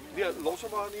 Yeah, los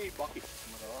hom maar in die bakkie.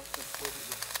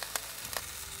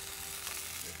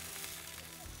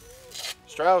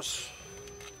 Strauss,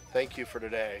 thank you for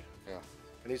today. Yeah.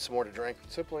 I need some more to drink,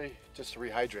 simply just to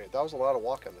rehydrate. That was a lot of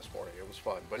walking this morning. It was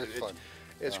fun, but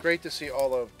it's great to see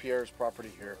all of Pierre's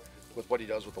property here with what he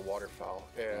does with the waterfowl,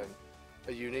 and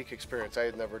a unique experience I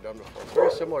had never done before. It's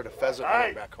very similar to pheasant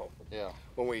hunting back home. Yeah.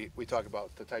 When we talk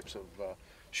about the types of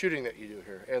shooting that you do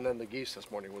here, and then the geese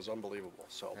this morning was unbelievable.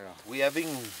 So we're having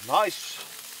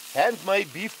nice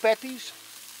handmade beef patties,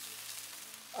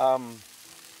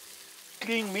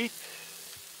 clean meat,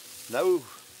 no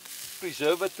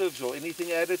preservatives or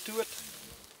anything added to it.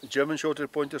 German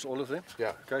short-haired pointers, all of them.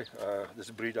 Yeah. Okay. This is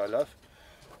a breed I love.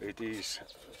 It is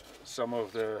some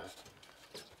of the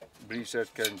breeds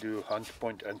that can do hunt,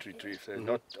 point, and retrieve. They're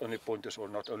not only pointers or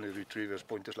not only retrievers.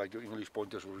 Pointers like your English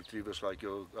pointers, or retrievers like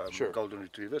your golden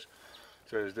retrievers.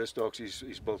 So this dog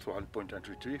is built for hunt, point, and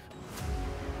retrieve.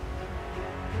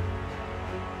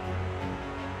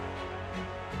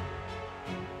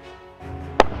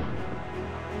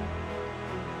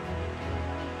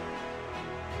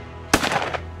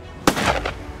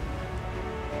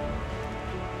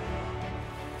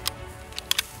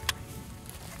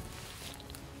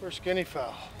 Where's guinea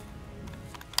fowl?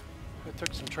 It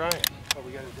took some trying, but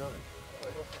we got it done.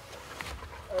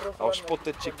 Our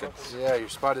spotted chickens. Yeah, your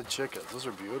spotted chickens. Those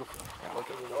are beautiful. Look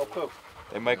at them.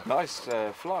 They make nice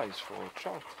flies for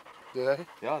trout. Do they?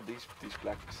 Yeah, these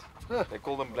blacks. They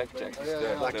call them blackjacks.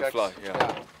 Blackjacks. The fly.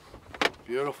 Yeah.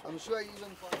 Beautiful.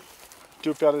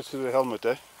 Two pellets to the helmet,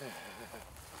 eh?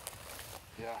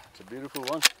 Yeah, it's a beautiful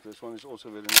one. This one is also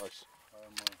very nice.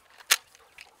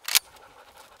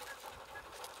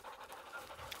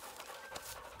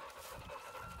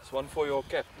 It's one for your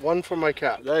cat. One for my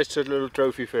cat. That's a little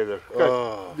trophy feather.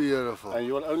 Oh, beautiful. And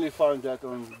you will only find that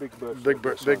on big birds.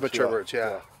 Big mature birds,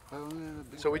 yeah.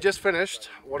 So we just finished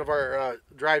one of our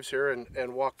drives here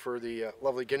and walked for the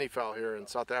lovely guinea fowl here in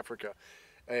South Africa.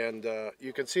 And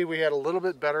you can see we had a little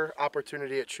bit better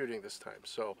opportunity at shooting this time.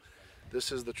 So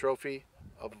this is the trophy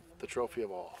of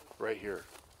all right here.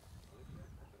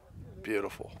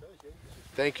 Beautiful.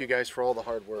 Thank you guys for all the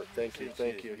hard work. Thank you,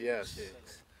 yes.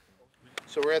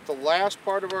 So we're at the last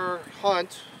part of our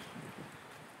hunt,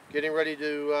 getting ready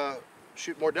to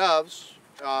shoot more doves.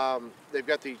 They've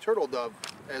got the turtle dove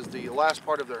as the last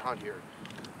part of their hunt here.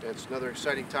 It's another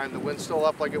exciting time. The wind's still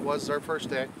up like it was our first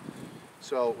day.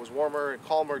 So it was warmer and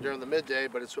calmer during the midday,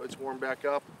 but it's warmed back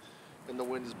up and the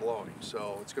wind is blowing.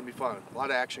 So it's gonna be fun. A lot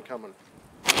of action coming.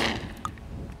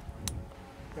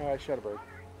 All right, shut a bird.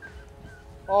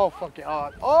 Oh, fucking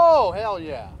odd. Oh, hell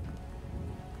yeah.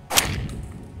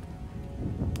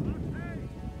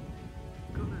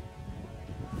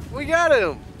 We got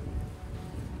him.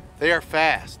 They are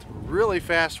fast, really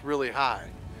high.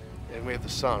 And we have the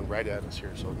sun right at us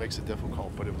here, so it makes it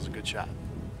difficult, but it was a good shot.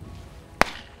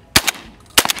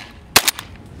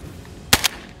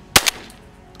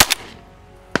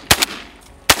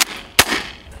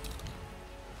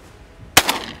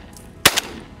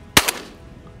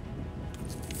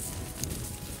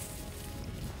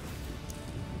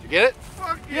 Did you get it?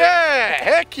 Fuck yeah!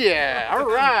 Heck yeah! All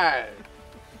right.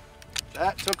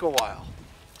 That took a while.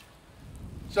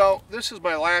 So this is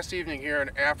my last evening here in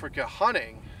Africa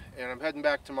hunting, and I'm heading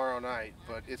back tomorrow night.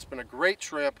 But it's been a great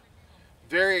trip,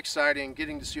 very exciting,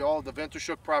 getting to see all of the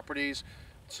Wintershoek properties,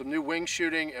 some new wing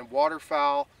shooting and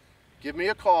waterfowl. Give me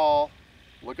a call,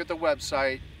 look at the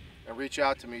website, and reach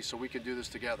out to me so we can do this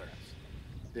together.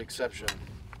 The exception,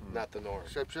 not the norm.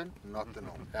 Exception, not the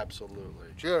norm. Absolutely.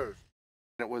 Cheers.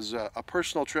 It was a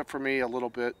personal trip for me a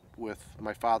little bit with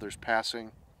my father's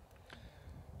passing.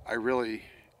 I really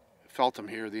felt him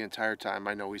here the entire time.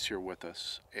 I know he's here with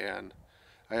us. And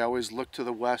I always look to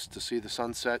the west to see the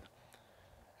sunset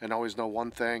and always know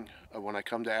one thing, when I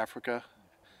come to Africa,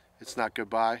 it's not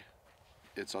goodbye,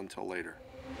 it's until later.